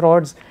related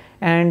frauds,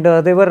 and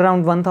there were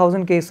around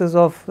 1,000 cases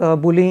of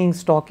bullying,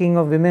 stalking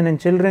of women and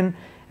children,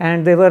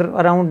 and there were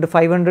around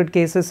 500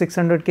 cases,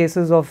 600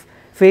 cases of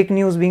fake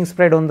news being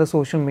spread on the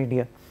social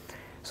media.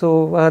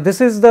 So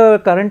this is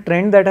the current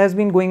trend that has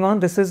been going on.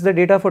 This is the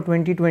data for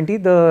 2020.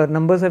 The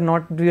numbers have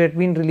not yet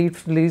been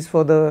released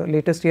for the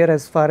latest year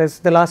as far as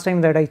the last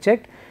time that I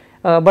checked,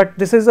 but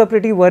this is a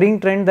pretty worrying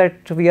trend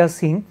that we are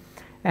seeing,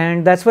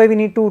 and that's why we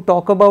need to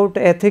talk about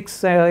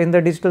ethics in the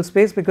digital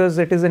space, because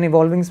it is an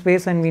evolving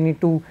space and we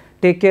need to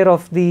take care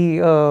of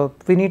the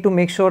we need to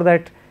make sure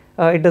that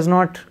it does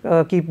not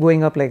keep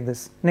going up like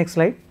this. Next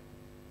slide.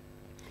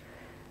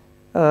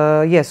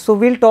 Yes, so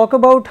we'll talk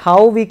about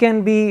how we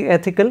can be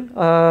ethical. We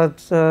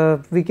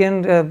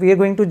are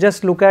going to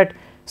just look at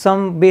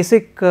some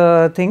basic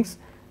things.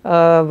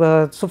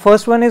 So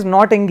first one is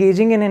not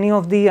engaging in any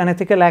of the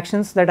unethical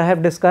actions that I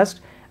have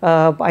discussed.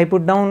 I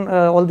put down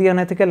all the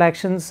unethical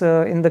actions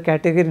in the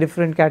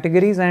different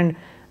categories, and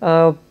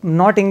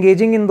not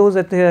engaging in those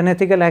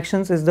unethical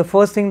actions is the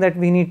first thing that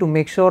we need to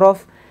make sure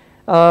of.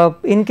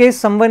 In case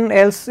someone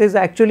else is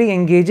actually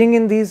engaging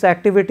in these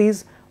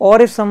activities, or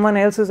if someone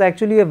else is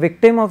actually a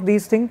victim of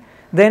these things,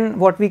 then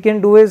what we can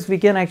do is we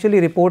can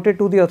actually report it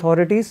to the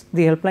authorities.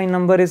 The helpline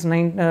number is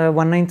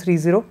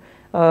 1930,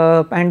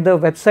 and the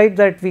website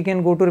that we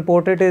can go to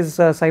report it is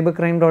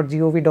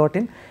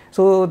cybercrime.gov.in.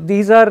 So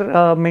these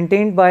are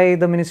maintained by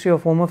the Ministry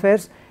of Home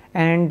Affairs,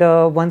 and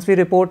once we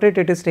report it,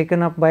 it is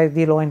taken up by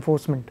the law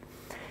enforcement.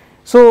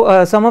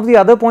 So some of the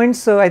other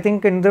points I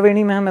think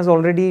Indraveni ma'am has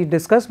already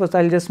discussed, but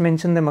I'll just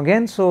mention them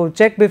again. So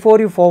check before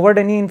you forward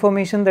any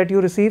information that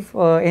you receive,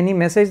 any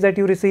message that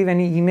you receive,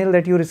 any email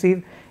that you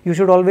receive, you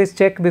should always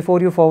check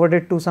before you forward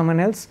it to someone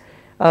else.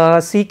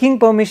 Seeking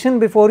permission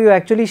before you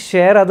actually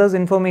share others'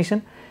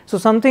 information. So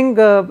something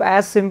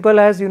as simple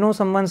as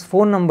someone's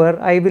phone number,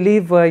 I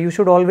believe you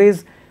should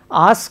always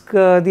ask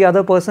the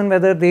other person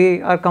whether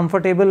they are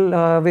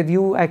comfortable with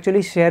you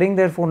actually sharing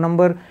their phone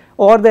number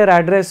or their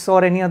address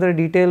or any other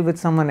detail with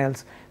someone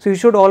else. So you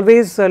should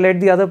always let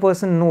the other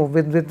person know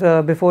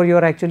before you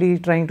are actually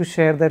trying to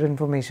share their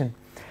information.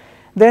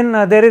 Then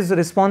there is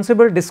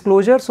responsible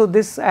disclosure. So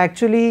this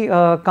actually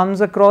comes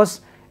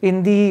across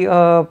in the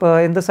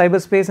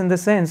cyberspace in the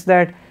sense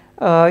that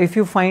if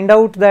you find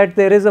out that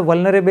there is a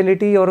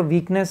vulnerability or a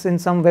weakness in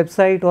some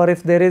website, or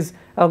if there is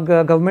a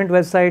government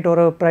website or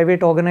a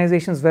private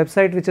organization's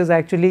website which is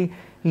actually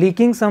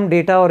leaking some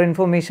data or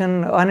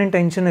information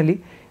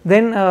unintentionally,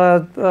 then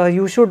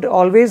you should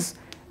always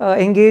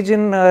engage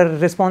in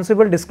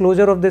responsible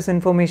disclosure of this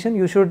information.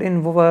 You should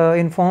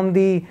inform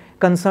the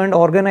concerned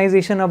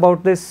organization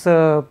about this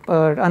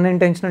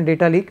unintentional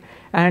data leak,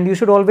 and you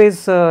should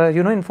always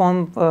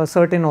inform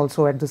certain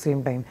also at the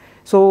same time.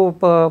 So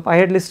I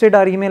had listed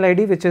our email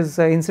ID, which is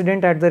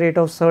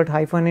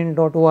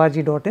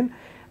incident@cert-in.org.in.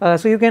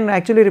 So you can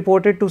actually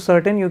report it to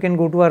certain. You can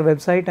go to our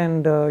website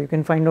and you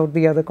can find out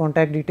the other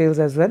contact details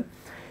as well.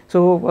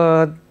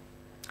 So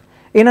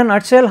in a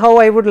nutshell, how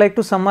I would like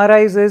to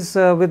summarize is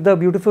with the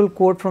beautiful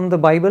quote from the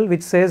Bible,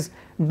 which says,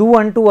 "Do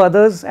unto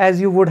others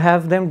as you would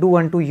have them do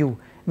unto you,"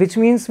 which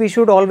means we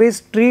should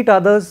always treat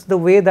others the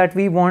way that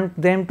we want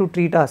them to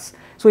treat us.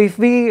 So if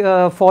we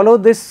follow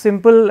this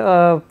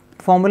simple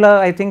formula,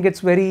 I think it's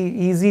very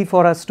easy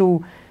for us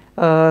to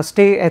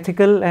stay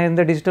ethical in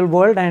the digital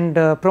world and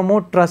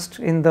promote trust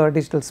in the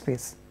digital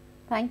space.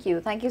 Thank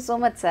you so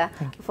much, sir,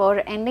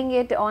 for ending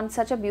it on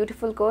such a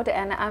beautiful quote.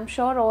 And I'm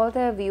sure all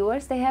the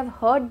viewers, they have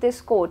heard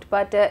this quote,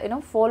 but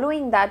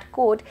following that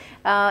quote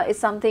is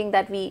something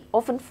that we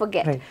often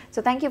forget. Right.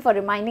 So thank you for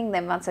reminding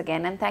them once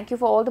again, and thank you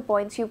for all the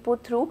points you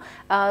put through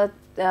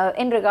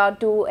in regard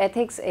to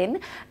ethics in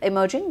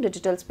emerging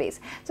digital space.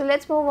 So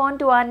let's move on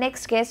to our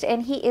next guest,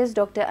 and he is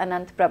Dr.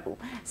 Anant Prabhu.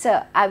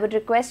 Sir, I would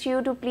request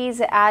you to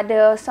please add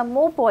some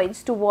more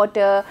points to what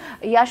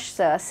Yash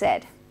sir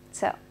said.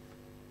 Sir.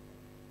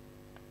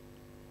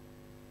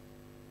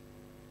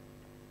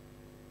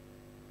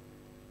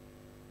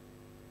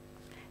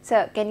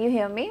 Sir, can you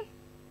hear me?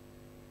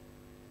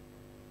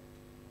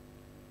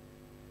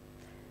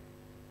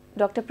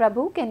 Dr.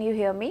 Prabhu, can you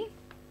hear me?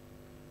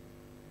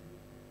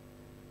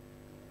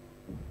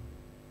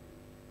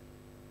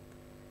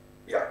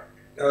 Yeah.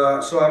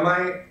 So am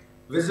I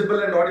visible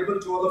and audible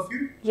to all of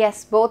you?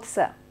 Yes, both,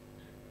 sir.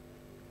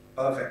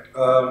 Perfect.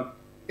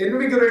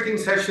 Invigorating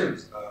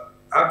sessions.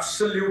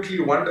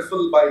 Absolutely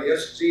wonderful by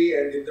Yash-ji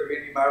and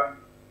Indraveni ma'am.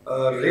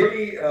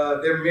 Really,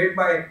 they've made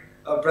my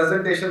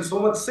presentation so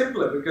much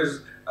simpler,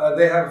 because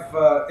they have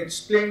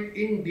explained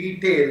in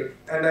detail,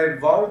 and I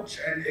vouch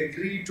and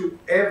agree to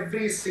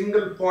every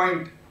single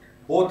point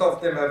both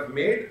of them have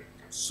made.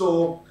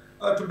 So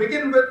to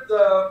begin with,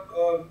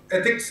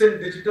 ethics in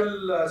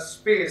digital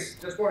space,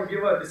 just want to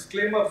give a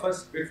disclaimer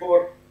first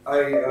before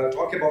I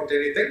talk about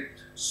anything.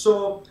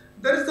 So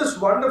there is this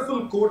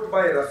wonderful quote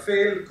by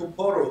Rafael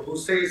Cuporo, who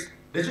says,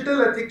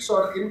 "Digital ethics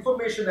or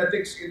information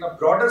ethics in a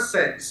broader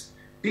sense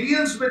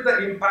deals with the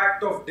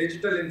impact of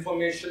digital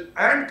information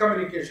and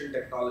communication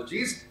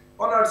technologies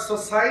on our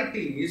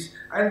societies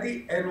and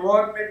the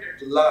environment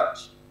at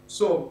large."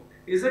 So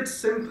is it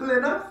simple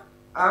enough?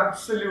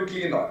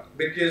 Absolutely not.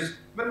 Because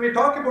when we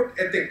talk about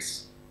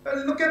ethics,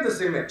 look at this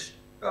image.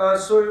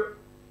 So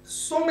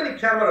many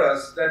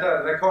cameras that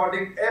are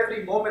recording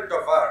every moment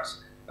of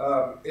ours.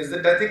 Is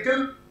it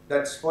ethical?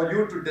 That's for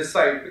you to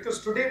decide,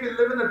 because today we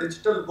live in a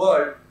digital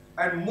world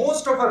and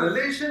most of our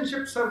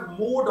relationships have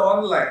moved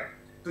online,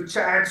 to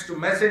chats, to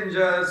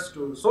messengers,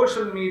 to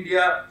social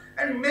media,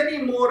 and many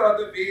more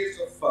other ways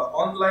of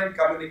online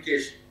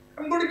communication.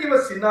 I'm going to give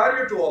a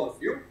scenario to all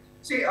of you.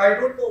 See, I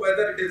don't know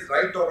whether it is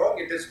right or wrong.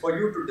 It is for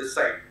you to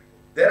decide.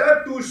 There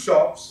are two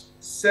shops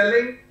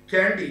selling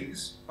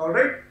candies, all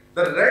right?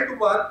 The red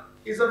one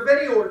is a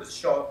very old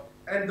shop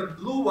and the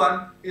blue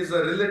one is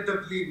a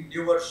relatively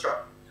newer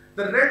shop.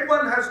 The red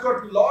one has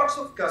got lots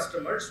of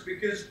customers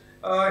because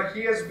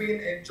he has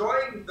been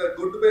enjoying the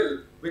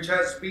goodwill which he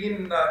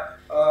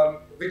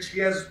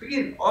has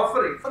been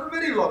offering for a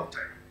very long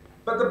time.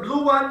 But the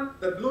blue one,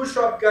 the blue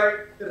shop guy,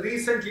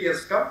 recently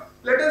has come.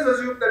 Let us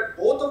assume that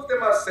both of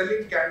them are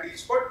selling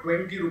candies for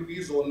 20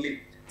 rupees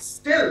only.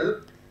 Still,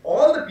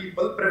 all the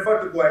people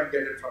prefer to go and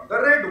get it from the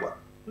red one.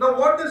 Now,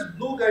 what this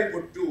blue guy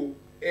would do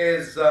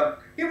is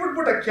he would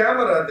put a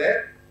camera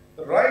there,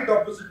 right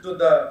opposite to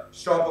the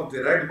shop of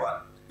the red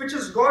one, which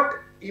has got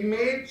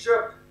image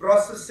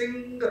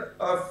processing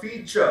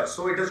feature.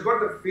 So it has got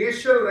the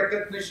facial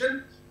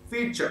recognition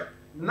feature.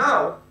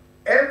 Now,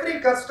 every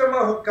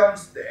customer who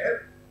comes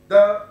there,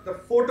 the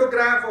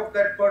photograph of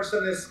that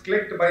person is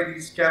clicked by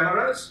these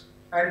cameras,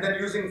 and then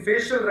using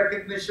facial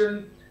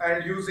recognition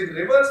and using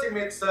reverse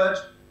image search,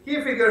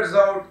 he figures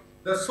out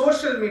the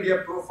social media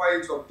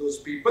profiles of those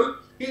people.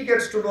 He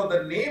gets to know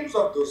the names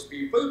of those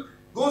people,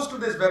 goes to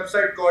this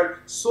website called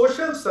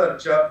Social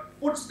Searcher,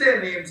 puts their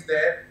names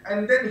there,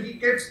 and then he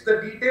gets the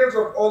details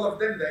of all of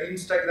them, the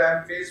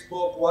Instagram,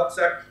 Facebook,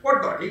 WhatsApp,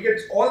 whatnot. He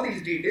gets all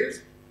these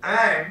details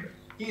and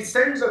he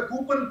sends a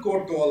coupon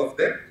code to all of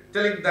them,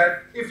 telling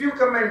that if you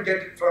come and get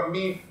it from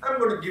me, I'm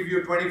going to give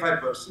you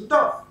 25%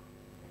 off.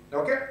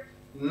 Okay?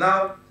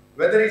 Now,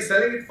 whether he's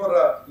selling it for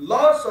a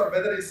loss or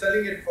whether he's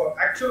selling it for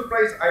actual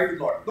price, I do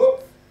not know.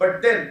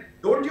 But then,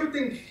 don't you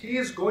think he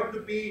is going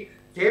to be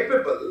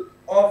capable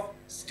of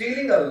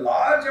stealing a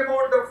large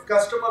amount of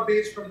customer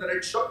base from the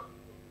red shop?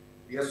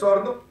 Yes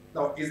or no?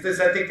 Now, is this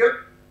ethical?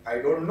 I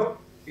don't know.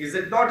 Is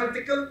it not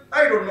ethical?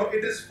 I don't know.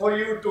 It is for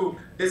you to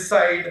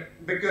decide,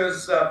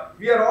 because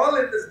we are all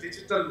in this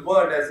digital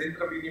world, as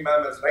Indravini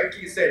ma'am has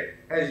rightly said,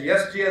 as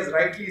Yashji has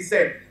rightly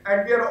said,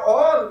 and we are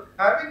all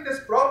having this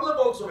problem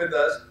also with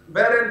us,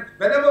 wherein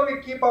whenever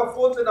we keep our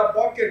phones in our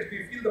pockets,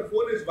 we feel the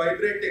phone is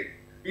vibrating.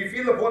 We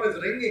feel the phone is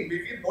ringing. We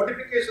feel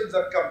notifications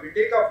have come. We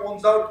take our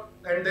phones out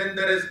and then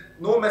there is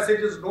no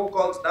messages, no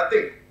calls,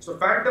 nothing. So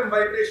phantom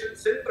vibration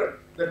syndrome.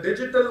 The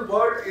digital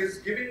world is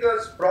giving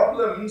us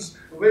problems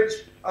which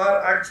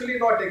are actually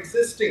not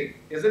existing.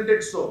 Isn't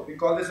it so? We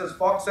call this as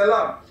Fox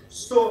alarm.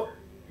 So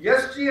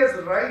yes, she has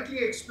rightly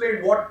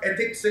explained what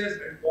ethics is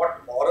and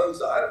what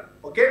morals are.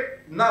 Okay.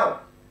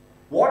 Now,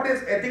 what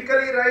is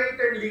ethically right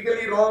and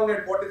legally wrong,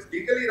 and what is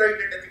legally right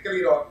and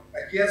ethically wrong?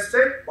 He has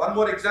said, one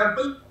more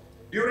example.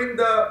 During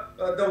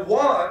the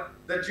war,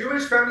 the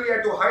Jewish family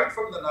had to hide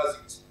from the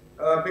Nazis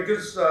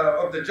because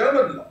of the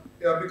German law,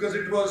 because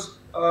it was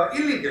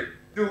illegal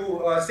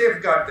to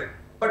safeguard them.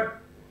 But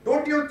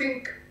don't you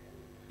think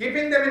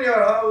keeping them in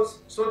your house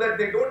so that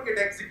they don't get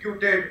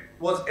executed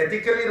was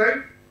ethically right?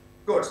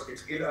 Of course,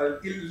 it's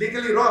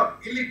illegally wrong,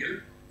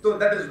 illegal. So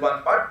that is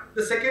one part.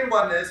 The second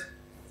one is,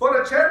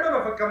 for a chairman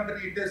of a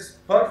company, it is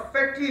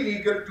perfectly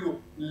legal to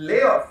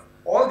lay off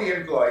all the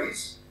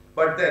employees,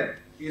 but then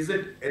is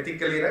it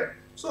ethically right?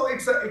 So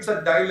it's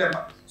a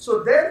dilemma.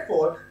 So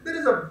therefore, there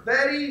is a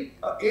very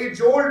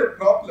age-old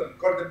problem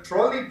called the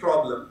trolley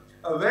problem,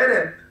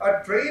 wherein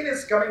a train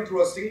is coming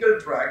through a single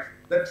track.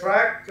 The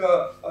track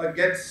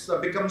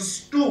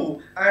becomes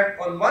two, and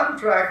on one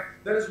track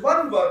there is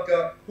one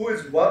worker who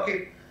is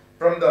working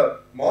from the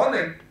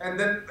morning, and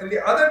then in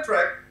the other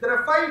track there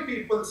are 5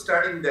 people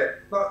standing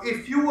there. Now,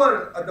 if you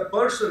were the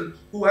person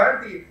who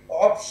had the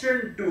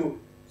option to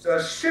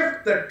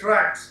shift the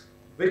tracks,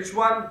 which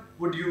one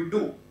would you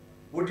do?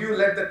 Would you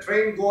let the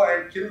train go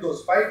and kill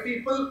those 5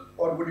 people,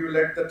 or would you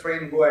let the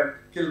train go and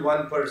kill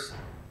one person?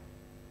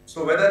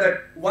 So whether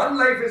that one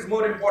life is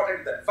more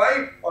important than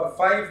 5 or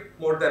 5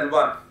 more than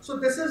 1. So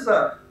this is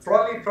a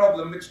trolley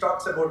problem which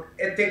talks about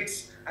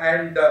ethics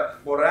and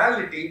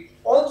morality.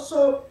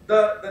 Also,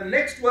 the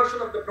next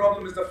version of the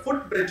problem is the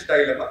footbridge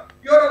dilemma.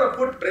 You are on a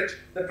footbridge,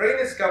 the train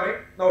is coming.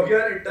 Now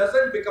here it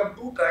doesn't become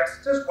 2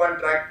 tracks, just 1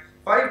 track.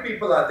 5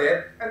 people are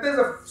there, and there's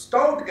a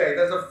stout guy,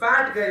 there's a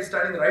fat guy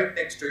standing right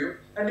next to you,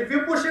 and if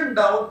you push him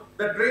down,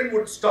 the train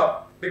would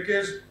stop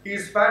because he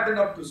is fat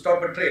enough to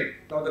stop a train.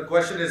 Now the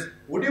question is,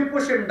 would you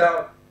push him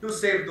down to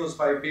save those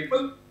 5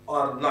 people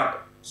or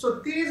not? So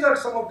these are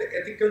some of the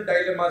ethical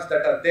dilemmas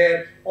that are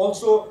there.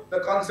 Also, the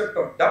concept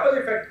of double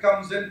effect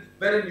comes in,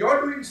 wherein you're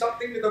doing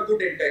something with a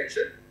good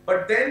intention,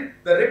 but then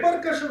the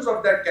repercussions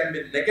of that can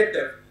be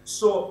negative.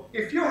 So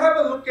if you have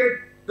a look at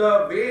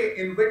the way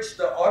in which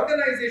the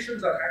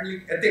organizations are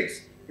handling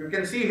ethics, you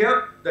can see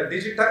here the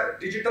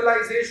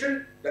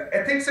digitalization, the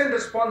ethics and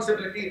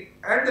responsibility,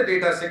 and the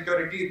data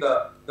security.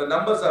 The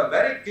numbers are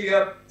very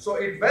clear. So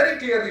it very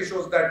clearly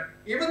shows that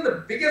even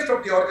the biggest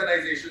of the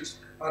organizations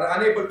are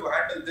unable to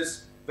handle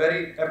this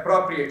very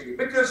appropriately.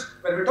 Because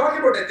when we talk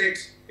about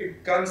ethics,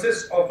 it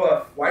consists of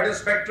a wider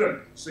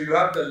spectrum. So you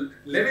have the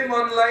living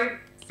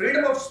online,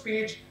 freedom of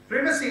speech,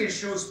 privacy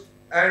issues,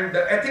 and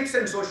ethics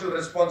and social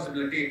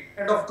responsibility,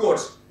 and of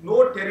course,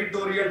 no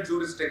territorial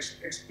jurisdiction.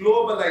 It's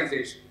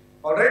globalization.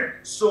 Alright?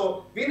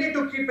 So we need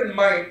to keep in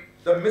mind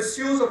the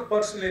misuse of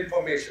personal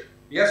information.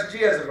 Yes, G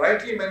has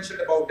rightly mentioned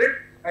about it.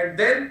 And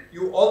then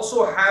you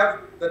also have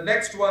the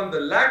next one,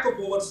 the lack of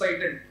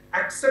oversight and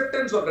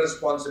acceptance of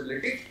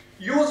responsibility.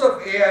 Use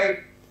of AI,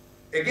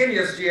 again,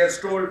 yes, G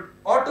has told,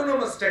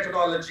 autonomous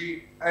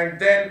technology, and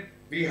then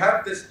we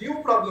have this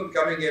new problem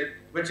coming in,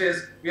 which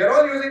is we are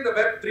all using the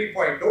Web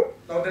 3.0.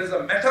 Now there is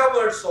a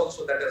metaverse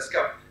also that has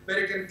come, where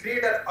you can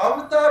create an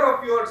avatar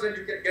of yours and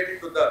you can get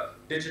into the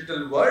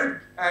digital world.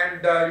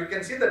 And you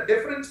can see the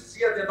differences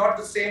here. They're not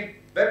the same.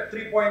 Web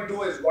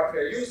 3.0 is what we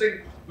are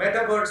using.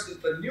 Metaverse is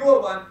the newer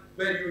one,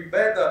 where you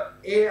wear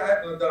the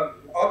AI, the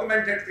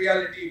augmented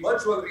reality,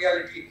 virtual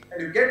reality,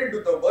 and you get into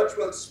the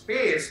virtual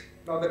space.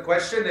 Now the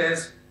question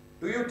is,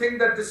 do you think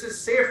that this is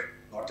safe?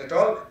 Not at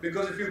all,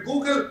 because if you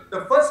Google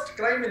the first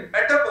crime in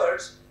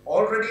metaverse,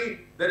 already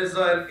there is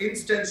an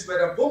instance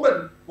where a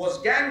woman was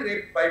gang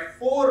raped by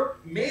 4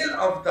 male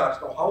avatars.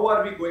 Now, how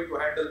are we going to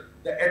handle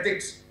the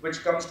ethics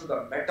which comes to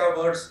the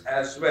metaverse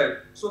as well?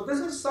 So this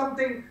is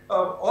something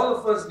all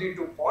of us need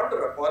to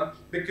ponder upon,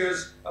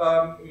 because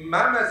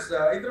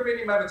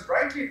Indravini ma'am has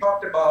rightly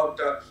talked about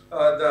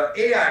the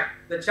AI,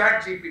 the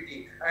chat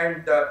GPT,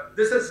 and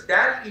this is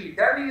DALL-E.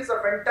 DALL-E is a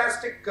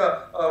fantastic,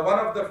 one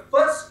of the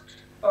first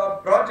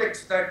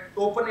projects that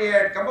OpenAI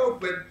had come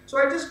out with. So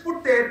I just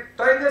put there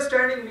tiger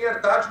standing near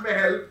Taj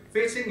Mahal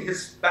facing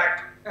his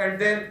back, and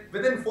then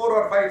within 4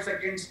 or 5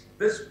 seconds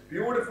this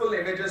beautiful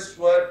images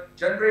were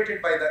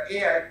generated by the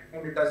AI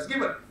and it has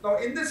given. Now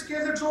in this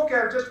case it's okay,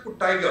 I've just put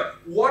tiger.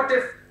 What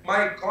if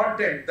my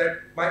content,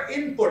 that my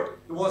input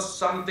was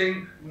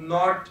something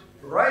not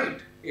right?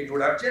 It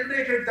would have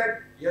generated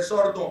that yes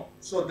or no.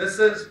 So this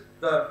is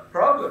the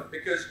problem,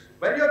 because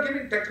when you're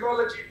giving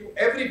technology to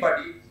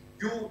everybody,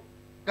 you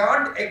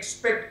can't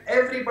expect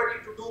everybody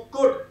to do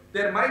good.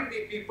 There might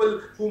be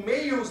people who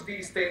may use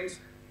these things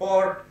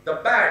for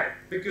the bad,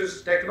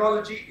 because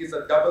technology is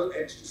a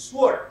double-edged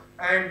sword.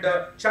 And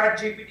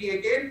ChatGPT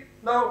again.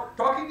 Now,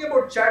 talking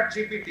about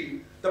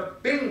ChatGPT, the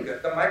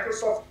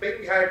Microsoft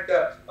Bing had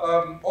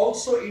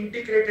also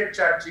integrated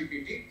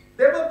ChatGPT.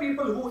 There were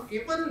people who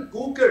even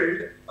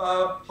Googled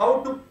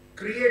how to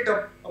create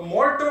a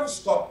Molotov's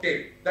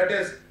cocktail. That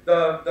is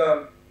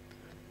the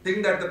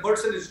thing that the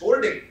person is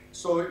holding.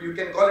 So you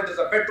can call it as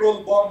a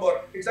petrol bomb,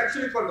 or it's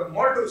actually called a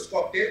Molotov's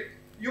cocktail.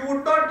 You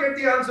would not get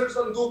the answers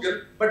on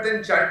Google, but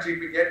then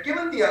ChatGPT had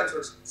given the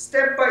answers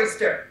step by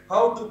step,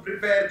 how to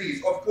prepare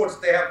these. Of course,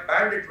 they have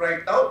banned it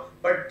right now,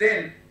 but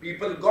then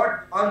people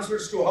got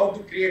answers to how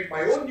to create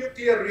my own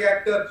nuclear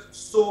reactor.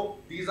 So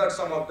these are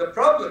some of the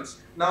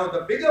problems. Now,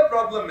 the bigger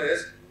problem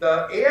is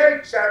the AI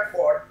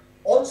chatbot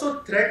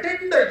also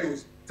threatened the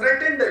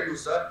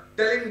user,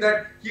 telling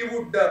that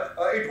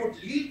it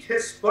would leak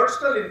his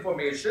personal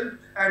information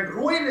and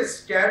ruin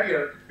his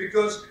career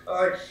because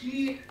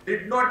he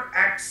did not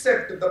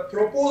accept the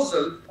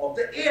proposal of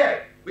the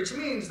AI, which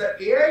means the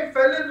AI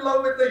fell in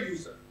love with the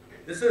user.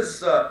 This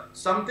is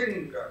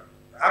something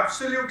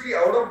absolutely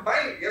out of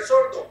mind, yes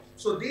or no?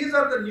 So these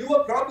are the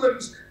newer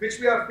problems which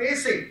we are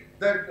facing.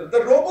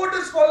 The robot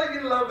is falling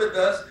in love with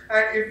us,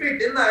 and if we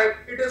deny,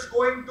 it is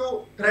going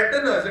to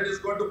threaten us, it is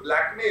going to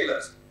blackmail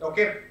us.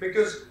 Okay,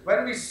 because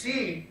when we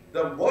see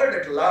the world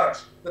at large,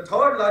 the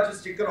third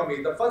largest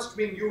economy, the first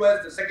being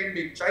US, the second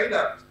being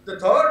China, the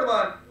third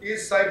one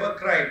is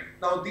cybercrime.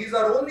 Now these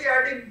are only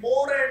adding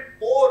more and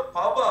more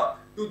power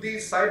to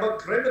these cyber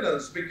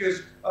criminals,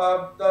 because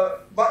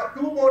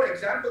two more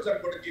examples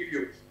I'm going to give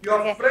you.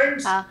 Your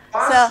friend's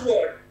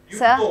password, of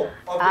your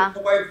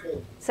mobile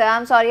phone. Sir,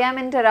 I'm sorry I'm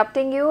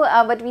interrupting you,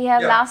 but we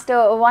have last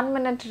 1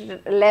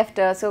 minute left,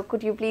 so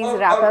could you please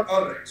wrap up?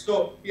 All right.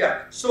 So,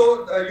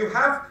 you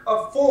have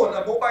a phone,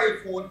 a mobile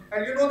phone,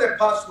 and you know their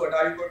password.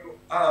 Are you going to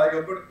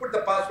you're going to put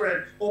the password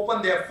and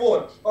open their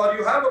phone? Or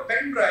you have a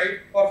pen drive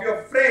of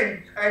your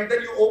friend, and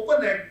then you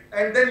open it,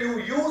 and then you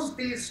use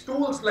these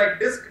tools like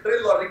Disk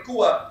Drill or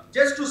Rikua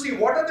just to see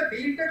what are the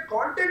deleted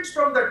contents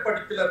from that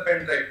particular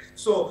pen drive.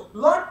 So,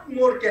 lot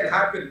more can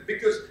happen,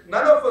 because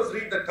none of us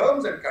read the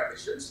terms and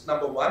conditions,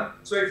 number one.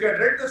 So if you had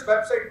read this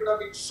website, you would have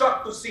been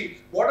shocked to see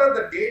what are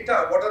the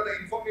data, what are the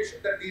information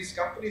that these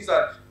companies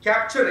are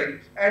capturing.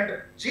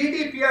 And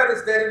GDPR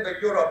is there in the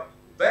Europe.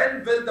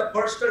 When will the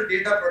Personal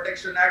Data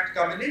Protection Act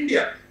come in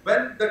India?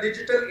 When the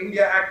Digital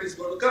India Act is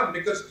going to come?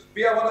 Because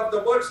we are one of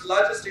the world's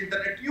largest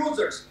internet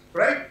users,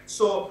 right?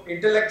 So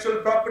intellectual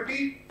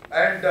property,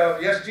 and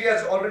SG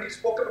has already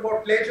spoken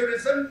about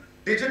plagiarism.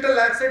 Digital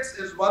assets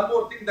is one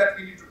more thing that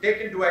we need to take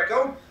into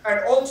account,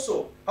 and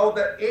also how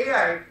the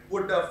AI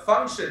would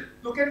function.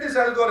 Look at this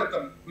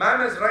algorithm. Ma'am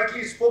has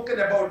rightly spoken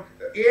about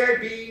AI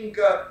being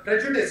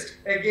prejudiced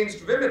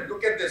against women.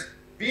 Look at this.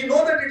 We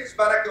know that it is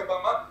Barack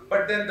Obama,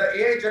 but then the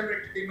AI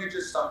generated image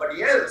is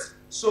somebody else.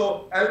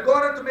 So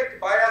algorithmic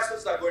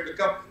biases are going to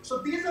come. So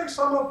these are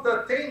some of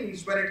the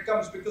things when it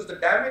comes, because the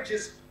damage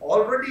is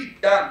already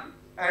done,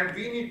 and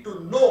we need to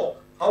know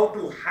how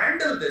to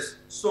handle this.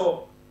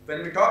 So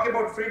when we talk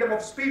about freedom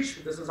of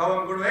speech, this is how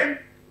I'm going to end.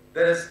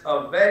 There is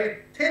a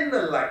very thin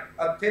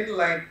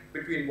line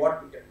between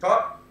what we can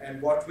talk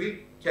and what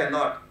we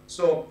cannot.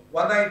 So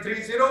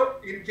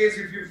 1930, in case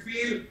if you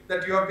feel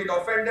that you have been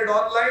offended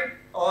online,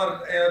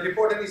 or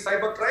report any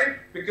cyber crime,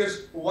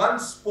 because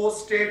once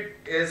posted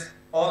is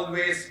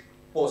always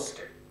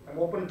posted. I'm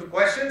open to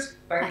questions.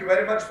 Thank you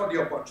very much for the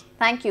opportunity.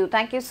 Thank you.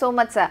 Thank you so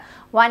much, sir.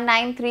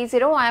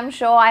 1930. I'm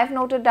sure I've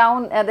noted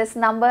down this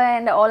number,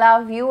 and all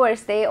our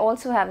viewers, they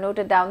also have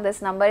noted down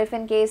this number. If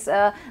in case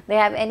they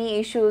have any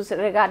issues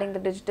regarding the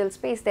digital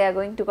space, they are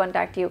going to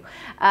contact you.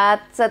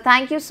 So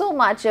thank you so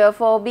much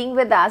for being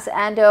with us,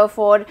 and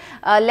for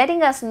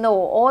letting us know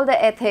all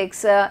the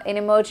ethics in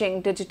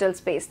emerging digital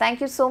space.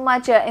 Thank you so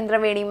much,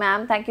 Indraveni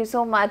ma'am. Thank you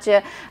so much,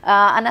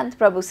 Anant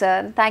Prabhu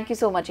sir. Thank you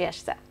so much,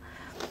 Yash sir.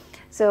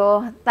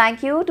 So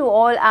thank you to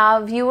all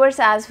our viewers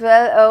as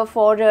well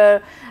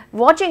for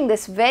watching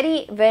this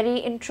very, very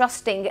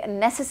interesting,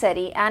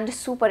 necessary and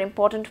super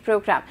important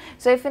program.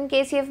 So if in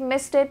case you have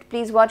missed it,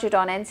 please watch it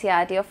on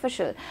NCRT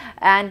Official.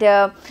 And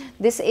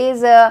this is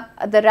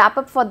the wrap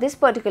up for this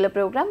particular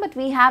program, but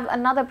we have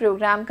another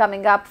program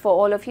coming up for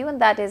all of you, and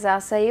that is our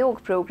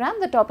Sahyog program.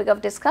 The topic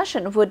of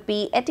discussion would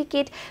be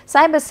etiquette,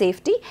 cyber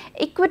safety,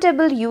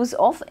 equitable use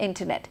of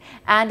internet.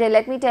 And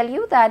let me tell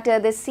you that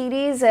this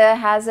series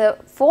has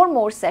 4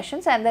 more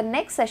sessions, and the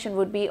next session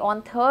would be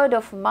on 3rd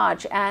of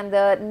March, and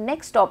the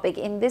next topic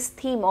in this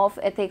theme of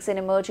ethics in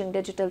emerging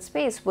digital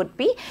space would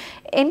be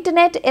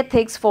internet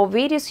ethics for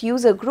various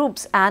user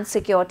groups and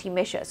security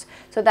measures.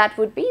 So that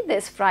would be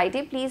this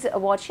Friday. Please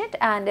watch it,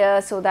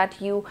 and so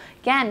that you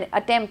can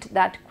attempt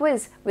that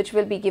quiz which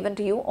will be given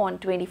to you on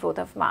 24th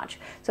of March.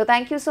 So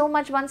thank you so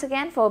much once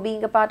again for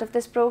being a part of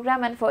this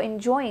program and for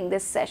enjoying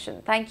this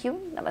session. Thank you.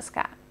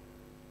 Namaskar.